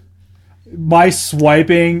swipes? My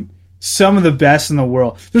swiping, some of the best in the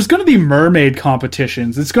world. There's going to be mermaid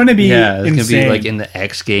competitions. It's going to be insane. Going to be like in the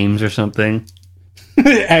X Games or something.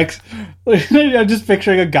 I'm just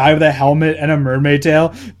picturing a guy with a helmet and a mermaid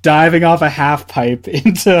tail diving off a half pipe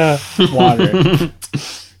into water.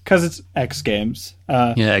 Because it's X Games.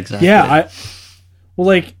 Yeah, exactly. Yeah,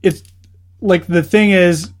 it's like the thing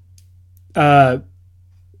is, okay,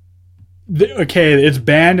 it's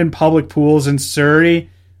banned in public pools in Surrey,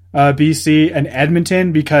 BC, and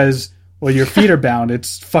Edmonton because, well, your feet are bound.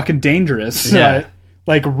 It's fucking dangerous. Yeah.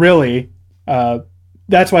 Like, really.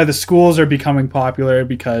 That's why the schools are becoming popular,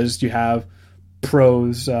 because you have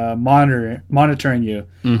pros monitoring you.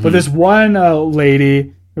 Mm-hmm. But this one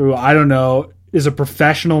lady who, I don't know, is a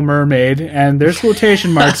professional mermaid, and there's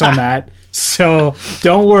quotation marks on that. So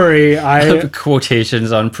don't worry.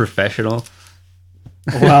 Quotations on professional.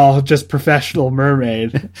 Well, just professional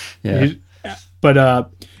mermaid. Yeah.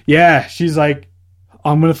 But yeah, she's like,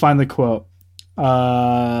 I'm gonna find the quote.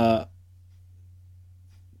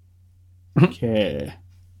 Okay.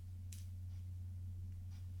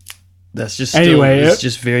 That's just it's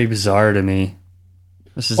just very bizarre to me.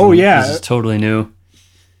 This is totally new.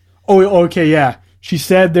 Oh, okay, yeah. She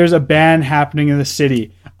said there's a ban happening in the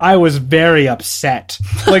city. I was very upset.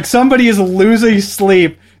 Like, somebody is losing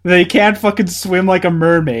sleep. They can't fucking swim like a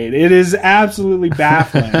mermaid. It is absolutely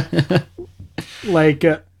baffling. Like,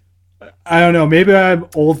 I don't know. Maybe I'm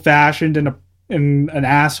old-fashioned and an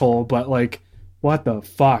asshole, but like, what the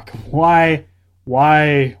fuck? Why?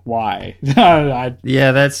 Yeah,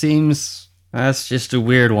 that's just a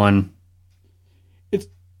weird one.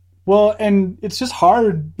 Well, and it's just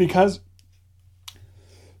hard because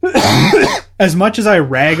as much as I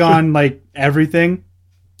rag on like everything,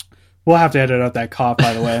 we'll have to edit out that cough,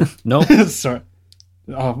 by the way. Nope. Sorry.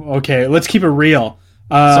 Oh, okay, let's keep it real.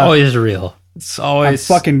 It's always real. It's always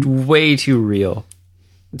fucking way too real.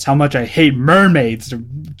 It's how much I hate mermaids. They're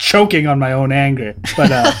choking on my own anger.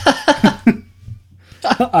 But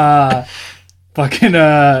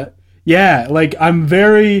yeah, like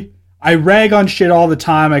I rag on shit all the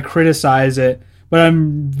time. I criticize it, but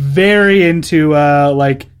I'm very into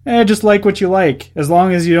just like what you like. As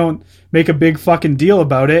long as you don't make a big fucking deal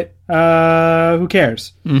about it, who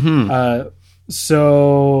cares? Mm-hmm.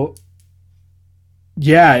 So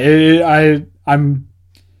yeah,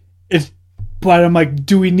 but I'm like,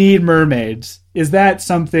 do we need mermaids? Is that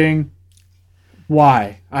something?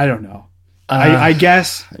 Why? I don't know. I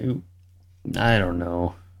guess I don't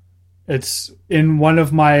know. It's in one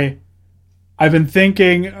of my. I've been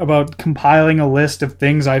thinking about compiling a list of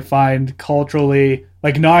things I find culturally,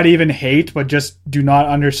 like, not even hate, but just do not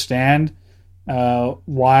understand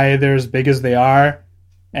why they're as big as they are.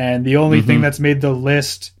 And the only thing that's made the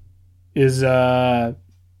list is U2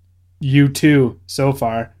 so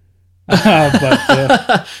far.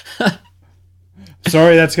 But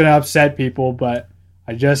sorry, that's going to upset people, but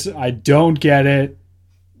I don't get it.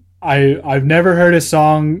 I've never heard a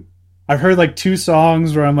song. I've heard like 2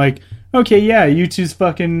 songs where I'm like, okay, yeah, U2's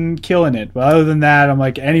fucking killing it. But other than that, I'm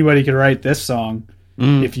like, anybody could write this song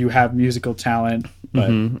if you have musical talent. But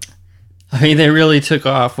I mean, they really took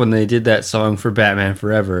off when they did that song for Batman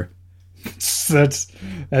Forever. That's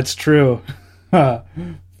true.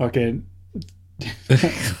 Fucking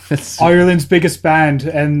Ireland's biggest band,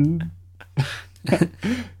 and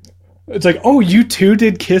it's like, oh, U2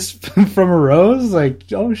 did Kiss from a Rose? Like,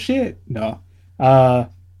 oh shit. No.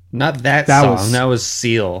 Not that song. That was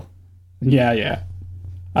Seal. Yeah.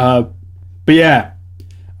 But yeah.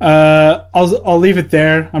 I'll leave it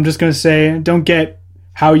there. I'm just gonna say, don't get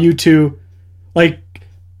how U2, like,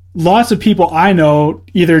 lots of people I know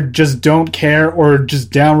either just don't care or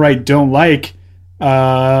just downright don't like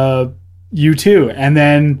U2, and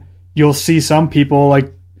then you'll see some people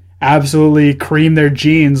like absolutely cream their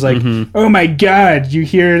jeans, like, oh my god, you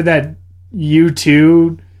hear that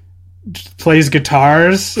U2 plays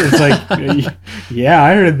guitars? It's like, yeah,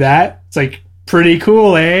 I heard that. It's like pretty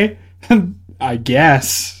cool, eh? I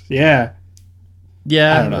guess, yeah.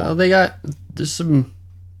 Yeah, I don't know. There's some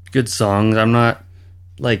good songs. I'm not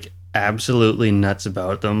like absolutely nuts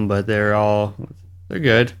about them, but they're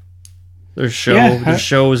good. Their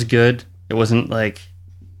show was good. It wasn't like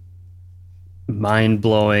mind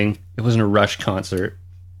blowing. It wasn't a Rush concert.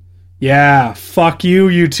 Yeah, fuck you,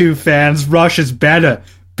 U2 fans. Rush is better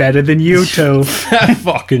than U2.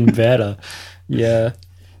 Fucking better. Yeah.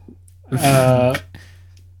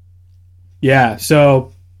 Yeah.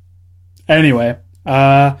 So anyway,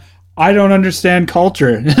 I don't understand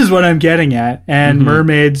culture is what I'm getting at, and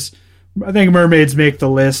mermaids. I think mermaids make the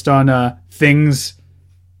list on things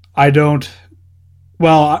I don't.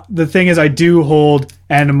 Well, the thing is, I do hold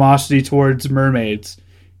animosity towards mermaids.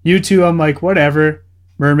 U2, I'm like, whatever.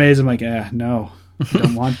 Mermaids, I'm like, no, I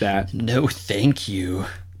don't want that. No, thank you.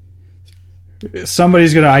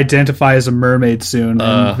 Somebody's going to identify as a mermaid soon,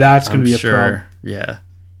 and that's going to be a problem. Yeah.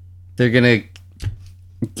 They're going to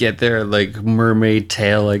get their, like, mermaid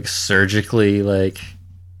tail, like, surgically, like,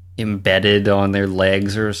 embedded on their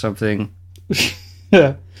legs or something.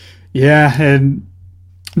 Yeah, and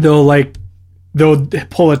they'll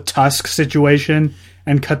pull a tusk situation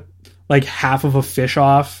and cut, like, half of a fish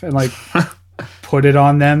off and, like, put it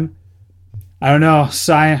on them. I don't know.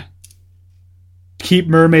 Keep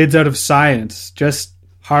mermaids out of science. Just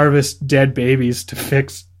harvest dead babies to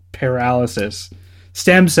fix paralysis.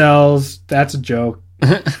 Stem cells, that's a joke.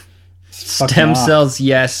 Stem cells,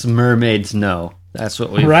 yes. Mermaids, no. That's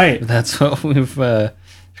what we've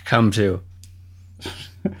come to.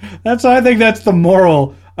 I think that's the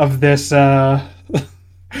moral of this. You know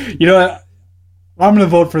what? I'm going to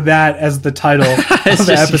vote for that as the title of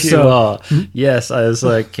the episode. Yes, I was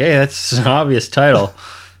like, hey, that's an obvious title.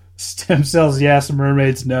 Stem cells, yes.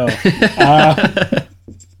 Mermaids, no.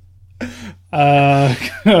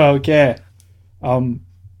 Okay.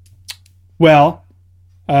 Well,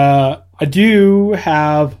 I do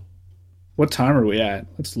have... What time are we at?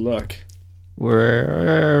 Let's look.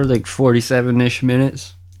 We're like 47-ish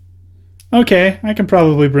minutes. Okay, I can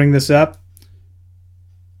probably bring this up.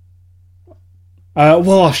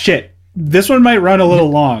 Well, shit. This one might run a little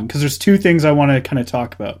long because there's two things I want to kind of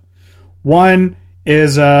talk about. One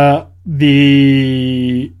is the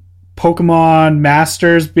Pokemon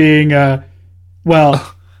Masters being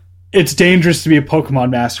it's dangerous to be a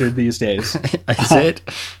Pokemon Master these days. Is it?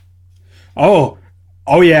 Oh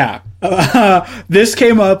yeah. This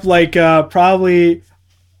came up like probably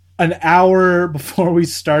an hour before we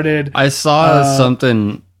started. I saw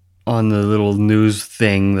something on the little news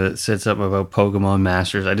thing that sets up about Pokemon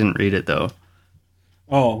Masters. I didn't read it though.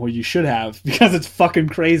 Oh, well, you should have because it's fucking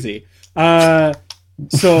crazy. So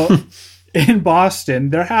in Boston,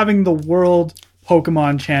 they're having the World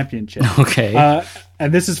Pokemon Championship. Okay.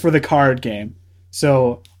 And this is for the card game.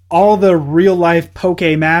 So all the real life Poke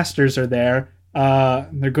Masters are there.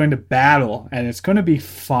 They're going to battle, and it's going to be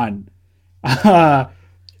fun.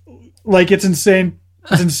 Like, it's insane.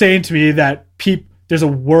 It's insane to me that there's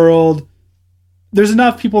enough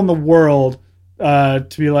people in the world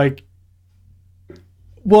to be like,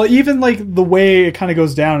 well, even like the way it kind of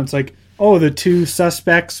goes down, it's like, oh, the two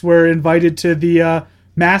suspects were invited to the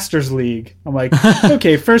Masters League. I'm like,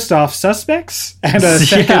 okay, first off, suspects, and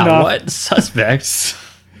second off, what suspects?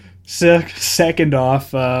 Second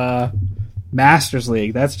off, Masters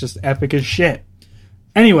League. That's just epic as shit.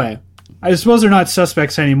 Anyway, I suppose they're not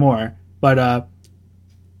suspects anymore, but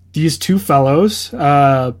these two fellows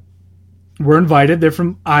were invited. They're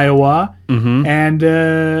from Iowa, and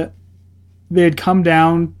they had come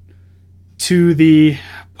down to the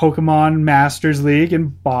Pokemon Masters League in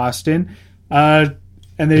Boston, and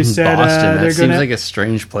they said Boston, they're seems like a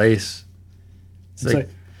strange place. It's like,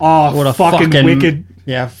 oh, what a fucking wicked...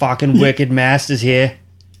 Yeah, fucking wicked Masters here.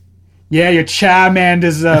 Yeah, your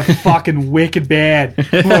Charmander's fucking wicked bad.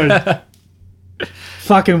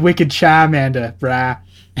 Fucking wicked Charmander, brah.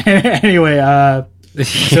 Anyway,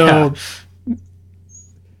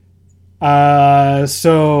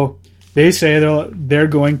 so they say they're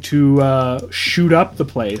going to shoot up the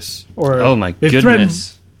place. Or oh my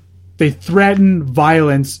goodness. They threaten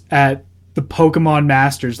violence at the Pokemon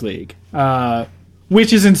Masters League,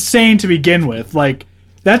 which is insane to begin with. Like,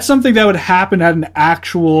 that's something that would happen at an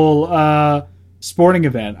actual sporting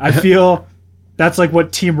event. I feel that's like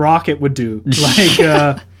what Team Rocket would do.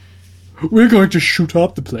 Like, we're going to shoot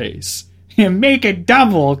up the place. make it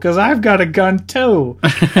double because I've got a gun too.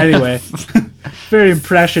 Anyway, very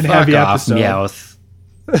impression heavy episode. Meowth.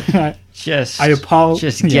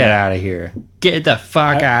 Just get out of here. Get the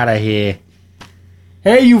fuck out of here.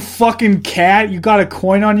 Hey, you fucking cat! You got a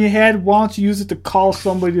coin on your head? Why don't you use it to call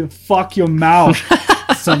somebody to fuck your mouth?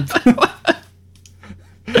 Something.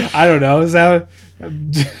 I don't know. Is that?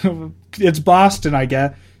 It's Boston, I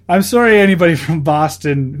guess. I'm sorry, anybody from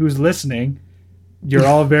Boston who's listening. You're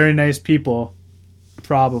all very nice people,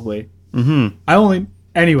 probably. Mm-hmm.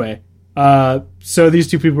 Anyway. So these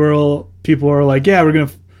two people are like, yeah, we're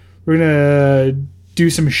gonna do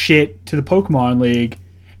some shit to the Pokemon League,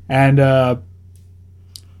 and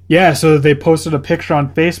yeah, so they posted a picture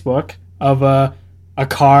on Facebook of a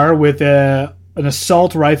car with an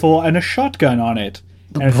assault rifle and a shotgun on it.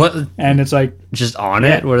 And, what? And it's like just on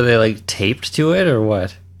it? What are they like taped to it or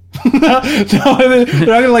what? No, they're not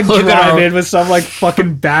gonna like drive in with some like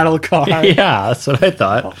fucking battle car. Yeah, that's what I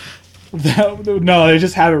thought. No, they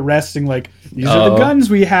just have it resting like these are the guns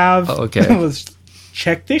we have. Oh, okay. Let's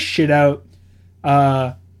check this shit out.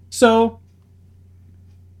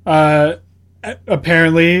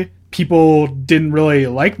 Apparently people didn't really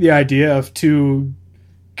like the idea of two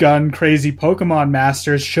gun crazy Pokemon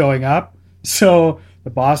masters showing up. So the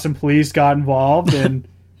Boston police got involved, and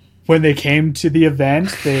when they came to the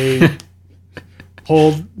event, they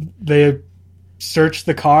searched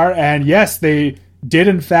the car, and yes, they did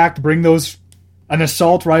in fact bring an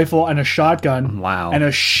assault rifle and a shotgun. Wow. And a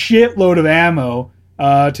shitload of ammo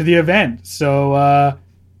to the event. So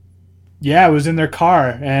yeah, it was in their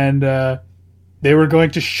car, and they were going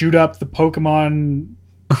to shoot up the Pokemon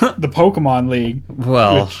League.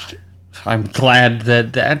 Well, I'm glad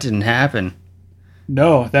that didn't happen.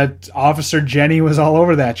 No, that Officer Jenny was all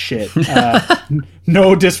over that shit.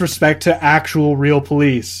 No disrespect to actual real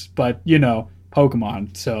police, but, you know,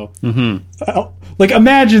 Pokemon. So, like,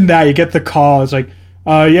 imagine that. You get the call. It's like,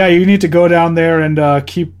 yeah, you need to go down there and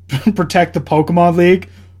protect the Pokemon League.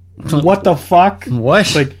 What the fuck? What?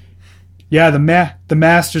 It's like, yeah, the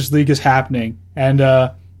Masters League is happening,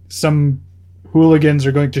 and some hooligans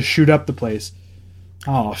are going to shoot up the place.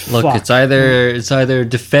 Oh, fuck. Look, it's either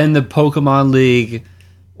defend the Pokemon League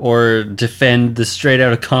or defend the Straight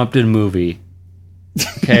Outta Compton movie.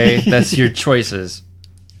 Okay, that's your choices.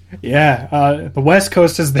 Yeah, the West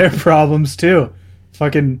Coast has their problems too.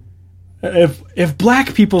 Fucking, if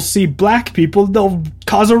black people see black people, they'll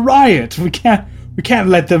cause a riot. We can't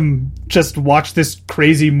let them just watch this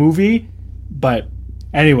crazy movie. But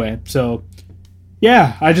anyway, so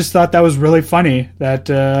yeah, I just thought that was really funny. That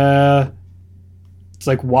it's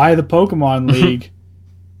like, why the Pokemon League?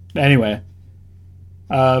 Anyway,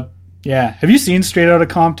 yeah. Have you seen Straight Outta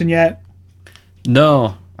Compton yet?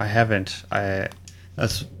 No, I haven't.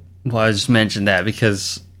 That's why I just mentioned that,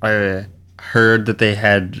 because I heard that they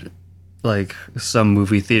had like some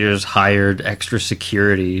movie theaters hired extra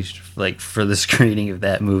security like for the screening of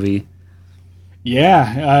that movie.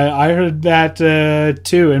 Yeah, I heard that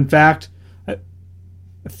too. In fact, I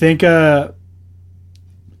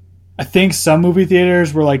think some movie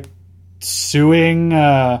theaters were like suing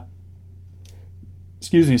the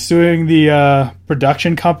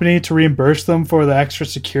production company to reimburse them for the extra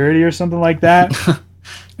security or something like that.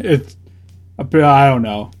 I don't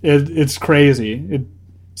know. It's crazy. It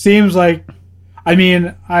seems like, I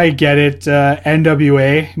mean, I get it.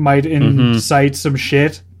 NWA might incite some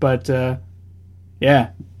shit, but yeah,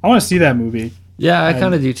 I want to see that movie. Yeah, I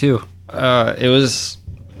kind of do too.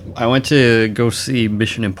 I went to go see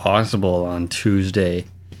Mission Impossible on Tuesday,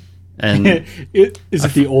 and is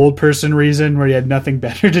it the old person reason where you had nothing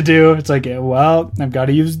better to do? It's like, well, I've got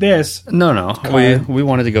to use this. No, we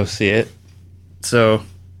wanted to go see it, so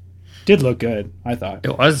did look good. I thought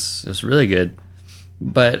it was really good,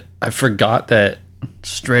 but I forgot that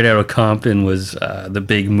Straight Outta Compton was the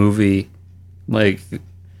big movie, like,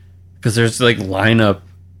 because there's like lineup.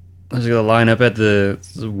 There's a lineup at the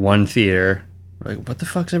one theater. Like, what the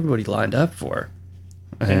fuck's everybody lined up for?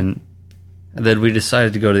 And then we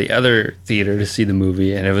decided to go to the other theater to see the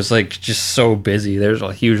movie, and it was like just so busy. There's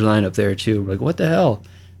a huge lineup there too. Like, what the hell?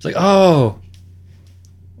 It's like, oh,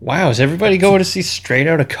 wow, is everybody going to see Straight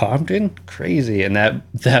Outta Compton? Crazy. And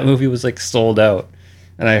that movie was like sold out.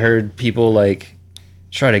 And I heard people like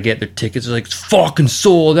try to get their tickets. They're like, it's fucking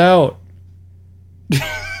sold out.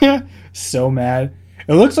 So mad.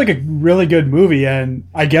 It looks like a really good movie, and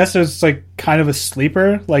I guess it's like kind of a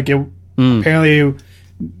sleeper. Like, apparently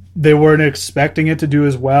they weren't expecting it to do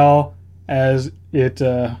as well as it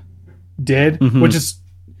did, which is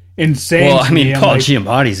insane. Well, I mean, Paul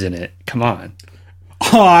Giamatti's in it. Come on.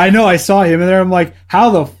 Oh, I know. I saw him in there. I'm like, how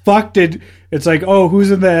the fuck did It's like, oh,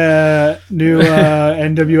 who's in the new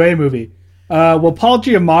NWA movie? Well, Paul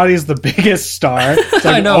Giamatti is the biggest star. It's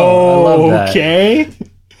like, I know. Oh, I love that. Okay.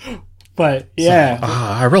 But yeah,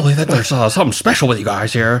 I really think there's something special with you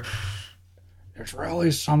guys here. there's really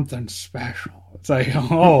something special. It's like,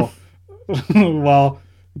 oh, well,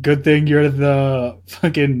 good thing you're the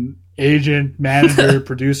fucking agent, manager,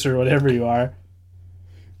 producer, whatever you are.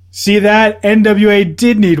 See that? NWA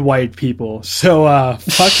did need white people. So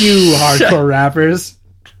fuck you, hardcore rappers.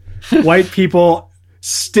 White people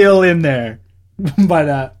still in there.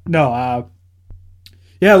 But no,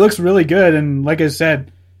 yeah, it looks really good. And like I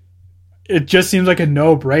said, it just seems like a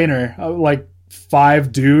no-brainer. Like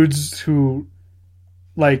 5 dudes who,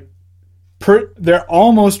 like, they're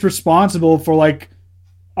almost responsible for like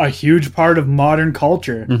a huge part of modern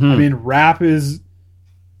culture. Mm-hmm. I mean, rap is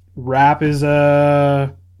well,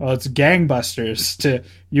 it's gangbusters, to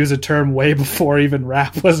use a term way before even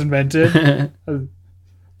rap was invented.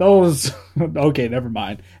 Those okay, never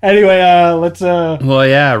mind. Anyway, let's Well,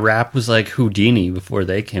 yeah, rap was like Houdini before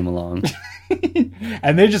they came along.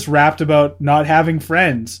 and they just rapped about not having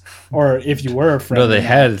friends, or if you were a friend. No, they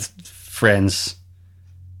had friends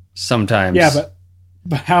sometimes. Yeah,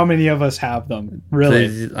 but how many of us have them?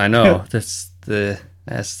 Really? I know. That's the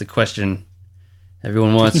question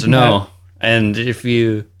everyone wants to know. And if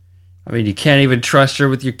you can't even trust her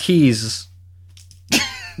with your keys.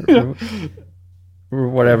 Or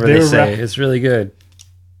whatever they say. It's really good.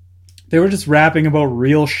 They were just rapping about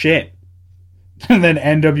real shit. And then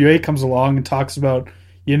NWA comes along and talks about,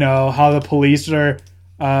 how the police are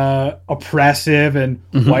oppressive and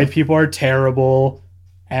white people are terrible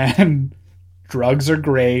and drugs are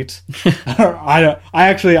great.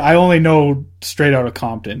 I only know straight out of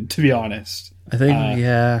Compton, to be honest. I think,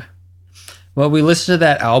 yeah. Well, we listened to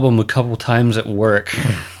that album a couple times at work,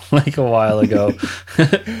 like a while ago.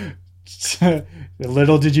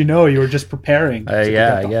 Little did you know you were just preparing. I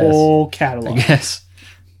guess. Whole catalog. I guess.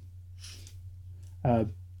 Well,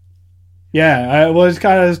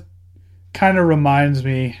 it kind of reminds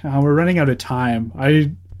me. We're running out of time.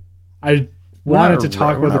 I wanted to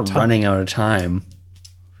talk about the running out of time.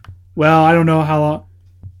 Well, I don't know how long.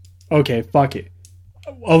 Okay, fuck it.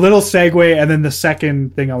 A little segue, and then the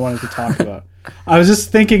second thing I wanted to talk about. I was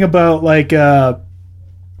just thinking about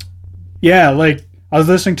I was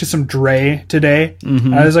listening to some Dre today.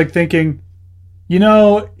 Mm-hmm. I was like thinking,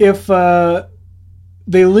 if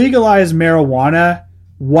they legalize marijuana,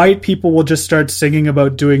 white people will just start singing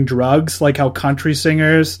about doing drugs, like how country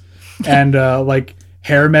singers and like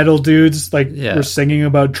hair metal dudes were singing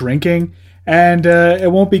about drinking, and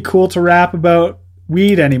it won't be cool to rap about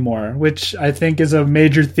weed anymore, which I think is a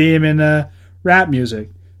major theme in rap music.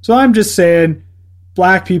 So I'm just saying,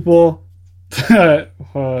 black people.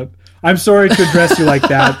 I'm sorry to address you like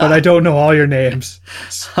that, but I don't know all your names.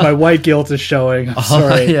 My white guilt is showing. I'm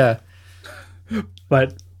sorry. Yeah.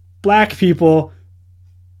 But black people,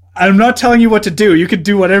 I'm not telling you what to do. You can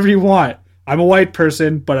do whatever you want. I'm a white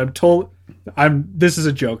person, but this is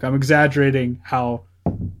a joke. I'm exaggerating how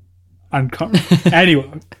uncomfortable. Anyway,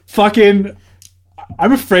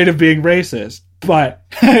 I'm afraid of being racist, but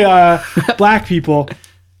black people,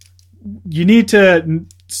 you need to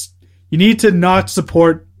not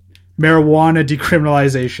support marijuana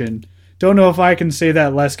decriminalization. Don't know if I can say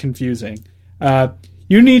that less confusing.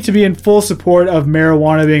 You need to be in full support of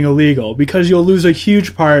marijuana being illegal, because you'll lose a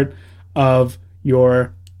huge part of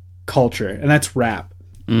your culture, and that's rap.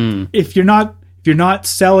 If you're not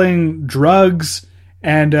selling drugs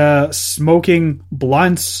and smoking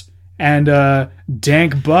blunts and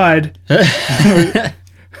dank bud,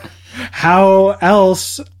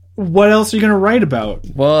 what else are you going to write about?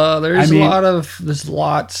 Well, there's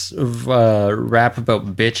lots of rap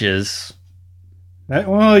about bitches.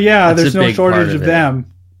 There's no shortage of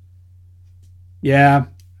them. Yeah,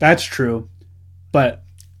 that's true. But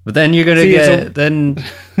then you're gonna get then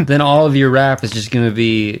all of your rap is just gonna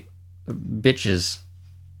be bitches,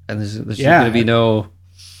 and there's just gonna be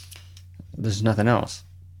there's nothing else.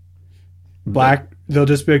 They'll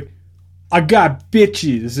just be like, I got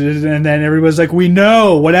bitches, and then everybody's like, we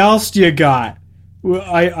know. What else do you got?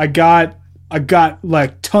 I got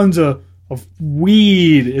like tons of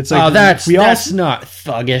weed. It's like, that's not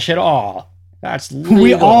thuggish at all. That's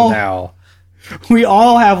legal now. We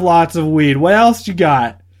all have lots of weed. What else you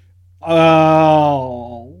got?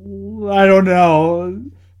 Oh, I don't know.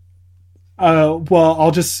 Well,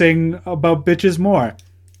 I'll just sing about bitches more.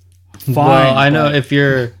 Fine. Well, I know if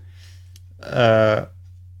you're,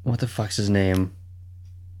 what the fuck's his name?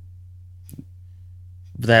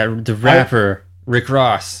 The rapper Rick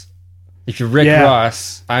Ross. If you're Rick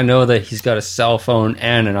Ross, I know that he's got a cell phone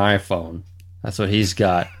and an iPhone. That's what he's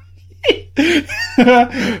got. I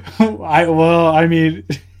mean,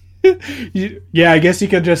 yeah, I guess he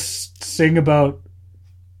could just sing about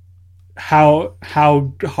how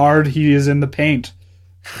hard he is in the paint.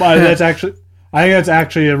 But I think that's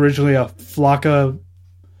actually originally a Flocka.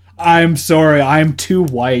 I'm sorry, I'm too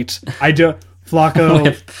white. I do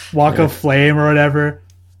Flocka Flame or whatever.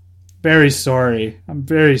 Very sorry. I'm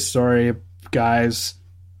very sorry, guys.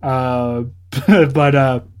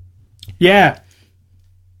 But yeah,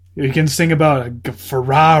 you can sing about a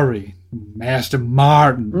Ferrari, Aston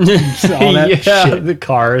Martin, all that shit. The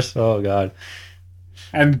cars. Oh god.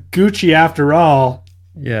 And Gucci, after all,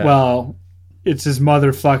 yeah. Well, it's his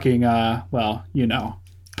motherfucking. Well, you know.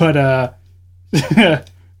 But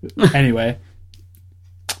anyway,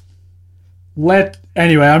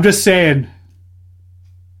 I'm just saying.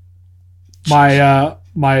 My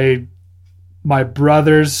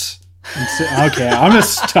brothers. Okay, I'm gonna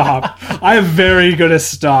stop. I'm very gonna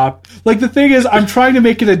stop. Like, the thing is, I'm trying to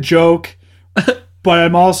make it a joke, but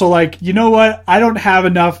I'm also like, you know what? I don't have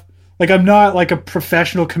enough. Like, I'm not like a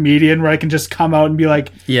professional comedian where I can just come out and be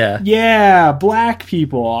like, yeah, black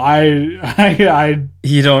people. You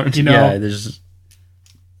don't. You know. Yeah, there's.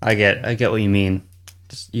 I get what you mean.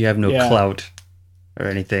 You have no clout or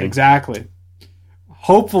anything. Exactly.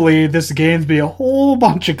 Hopefully, this gains me a whole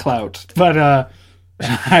bunch of clout, but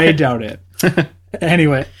I doubt it.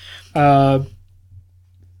 Anyway,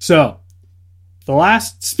 so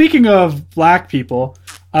speaking of black people,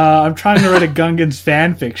 I'm trying to write a Gungans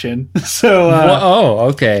fan fiction. So,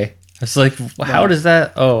 okay. It's like, how does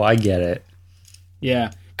that? Oh, I get it. Yeah,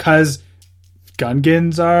 because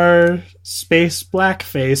Gungans are space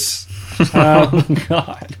blackface. Oh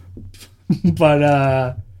God.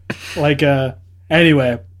 But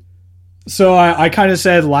anyway, so I kind of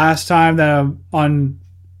said last time that I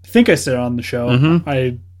think I said it on the show,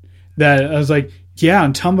 I was like, yeah,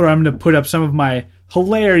 on Tumblr I'm going to put up some of my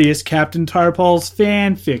hilarious Captain Tarpals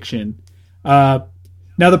fan fiction. Now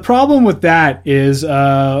the problem with that is,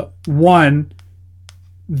 one,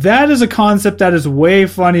 that is a concept that is way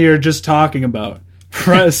funnier just talking about.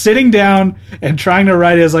 Sitting down and trying to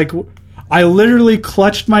write it is like, I literally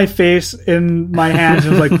clutched my face in my hands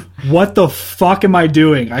and was like, what the fuck am I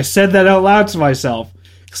doing? I said that out loud to myself.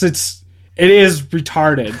 Because it is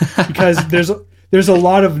retarded. Because there's a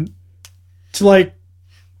lot of...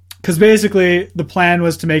 Because basically the plan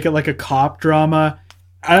was to make it like a cop drama.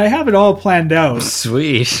 And I have it all planned out.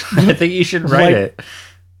 Sweet. I think you should write it.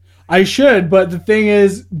 I should, but the thing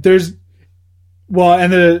is, and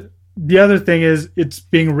the other thing is, it's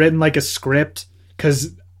being written like a script,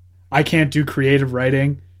 because I can't do creative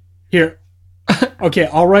writing. Here, okay,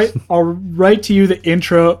 I'll write to you the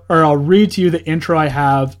intro, or I'll read to you the intro I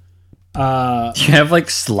have. Do you have like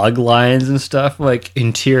slug lines and stuff, like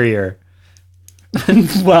interior?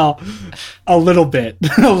 Well, a little bit.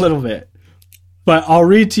 But I'll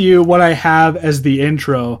read to you what I have as the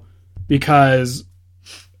intro, because,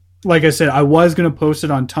 like I said, I was going to post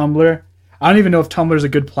it on Tumblr. I don't even know if Tumblr is a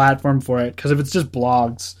good platform for it, because if it's just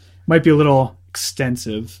blogs, it might be a little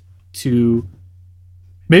extensive to...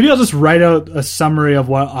 Maybe I'll just write out a summary of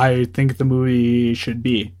what I think the movie should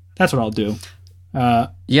be. That's what I'll do.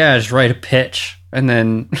 Yeah, just write a pitch, and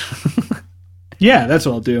then... Yeah, that's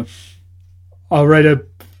what I'll do. I'll write a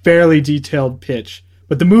fairly detailed pitch.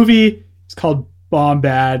 But the movie is called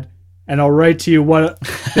Bombad, and I'll write to you what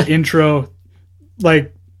the intro...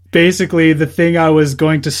 Like, basically the thing I was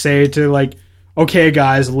going to say to, like, okay,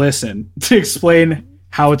 guys, listen, to explain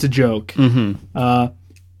how it's a joke. Mm-hmm.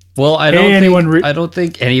 Well, I don't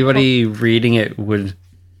think anybody reading it would.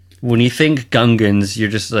 When you think Gungans, you're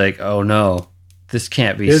just like, oh no, this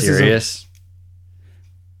can't be serious.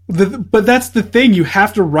 But that's the thing. You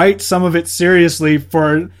have to write some of it seriously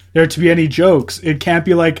for there to be any jokes. It can't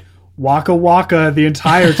be like waka waka the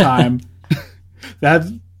entire time.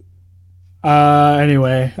 That's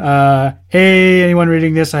anyway. Hey, anyone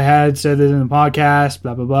reading this? I had said this in the podcast.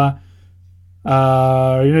 Blah blah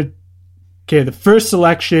blah. Okay, the first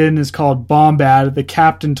selection is called Bombad, the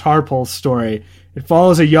Captain Tarpals story. It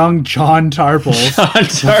follows a young John Tarpals. John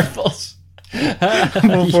Tarpals.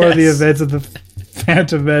 Before the events of the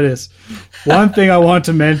Phantom Menace. One thing I want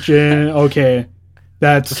to mention, okay,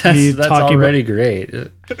 that's me talking already great.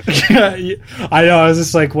 I know, I was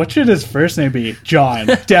just like, what should his first name be? John,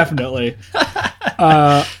 definitely.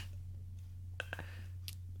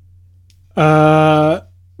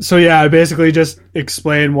 So yeah, I basically just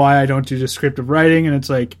explain why I don't do descriptive writing, and it's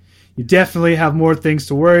like, you definitely have more things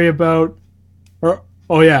to worry about. Or,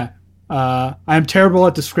 oh yeah, I'm terrible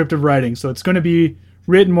at descriptive writing, so it's going to be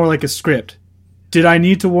written more like a script. Did I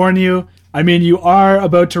need to warn you? I mean, you are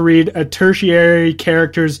about to read a tertiary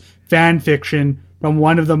character's fan fiction from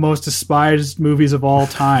one of the most despised movies of all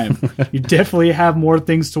time. You definitely have more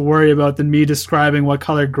things to worry about than me describing what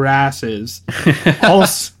color grass is.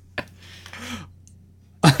 Also,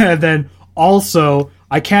 and then also,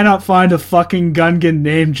 I cannot find a fucking Gungan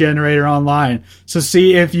name generator online. So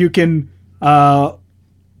see if you can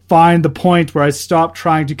find the point where I stopped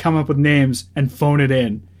trying to come up with names and phone it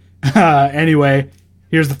in. Anyway,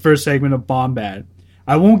 here's the first segment of Bombad.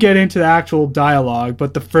 I won't get into the actual dialogue,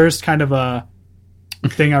 but the first kind of a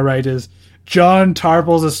thing I write is, John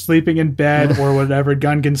Tarpals is sleeping in bed or whatever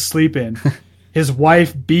Gungan's sleep in. His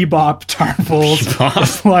wife, Bebop Tarpals,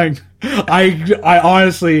 is like... I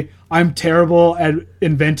honestly, I'm terrible at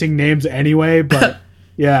inventing names anyway, but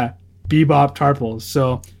yeah, Bebop Tarpals.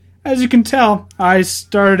 So, as you can tell, I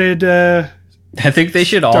started... I think they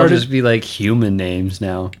should all just be like human names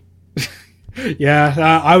now.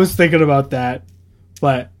 Yeah, I was thinking about that,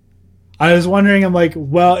 but I was wondering, I'm like,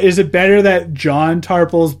 well, is it better that John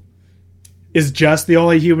Tarpals is just the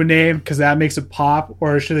only human name because that makes it pop,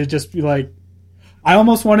 or should it just be like... I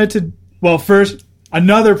almost wanted to... Well, first...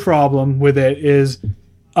 Another problem with it is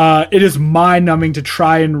is mind-numbing to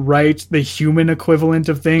try and write the human equivalent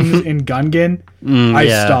of things in Gungan. I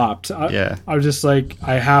stopped. I was just like,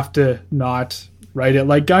 I have to not write it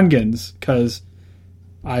like Gungans because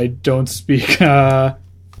I don't speak, again,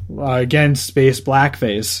 space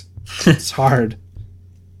blackface. It's hard.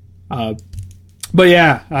 But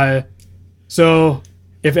yeah, so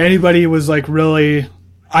if anybody was like really...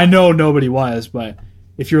 I know nobody was, but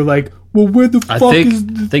if you're like, well, where the fuck is...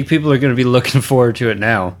 I think people are going to be looking forward to it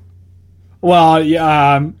now. Well,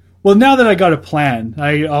 yeah. Well, now that I got a plan,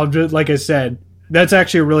 I'll just, like I said, that's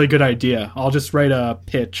actually a really good idea. I'll just write a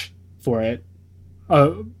pitch for it.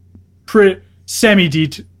 Pretty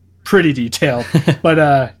detailed, but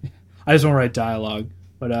I just won't write dialogue.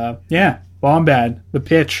 But yeah, Bombad, the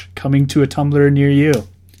pitch, coming to a Tumblr near you.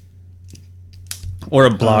 Or a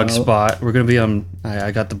blog spot. We're going to be on...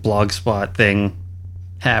 I got the blog spot thing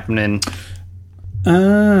happening.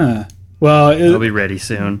 Well, it'll be ready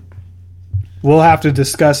soon. We'll have to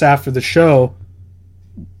discuss after the show.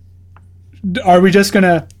 Are we just going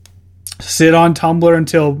to sit on Tumblr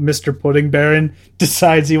until Mr. Pudding Baron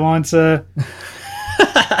decides he wants a...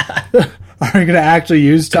 Are we going to actually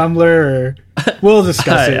use Tumblr? Or we'll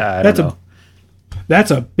discuss it. I don't know.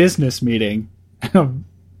 That's a business meeting.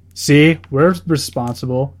 See, we're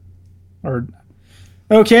responsible. Or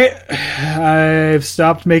okay, I've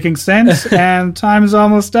stopped making sense, and time is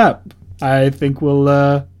almost up. I think we'll.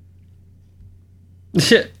 I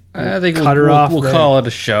think we'll call it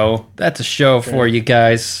a show. That's a show for you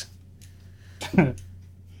guys.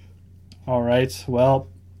 All right. Well,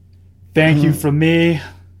 thank you from me.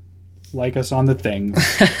 Like us on the things.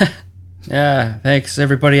 Yeah. Thanks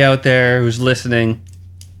everybody out there who's listening.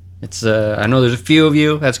 It's I know there's a few of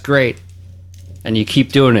you. That's great, and you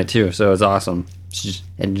keep doing it too. So it's awesome.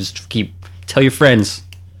 Just keep tell your friends.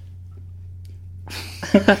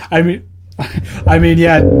 I mean,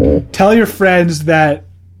 yeah. Tell your friends that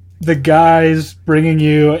the guys bringing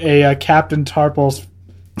you a Captain Tarpals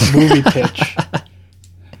movie pitch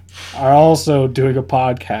are also doing a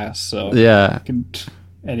podcast. So yeah.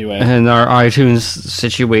 Anyway, and our iTunes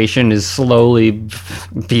situation is slowly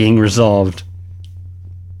being resolved.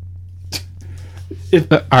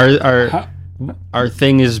 Our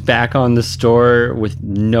thing is back on the store with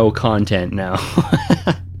no content now.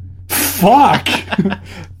 Fuck.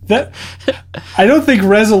 That I don't think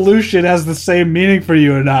resolution has the same meaning for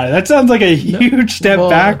you and I. That sounds like a huge step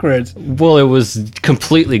backwards. Well, it was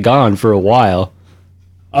completely gone for a while.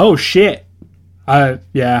 Oh shit.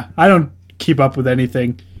 Yeah, I don't keep up with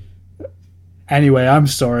anything. Anyway, I'm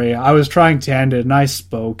sorry. I was trying to end it and I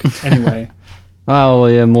spoke. Anyway. Oh,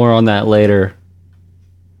 yeah, more on that later.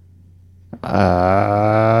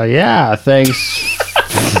 Yeah, thanks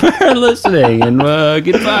for listening, and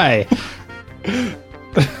goodbye.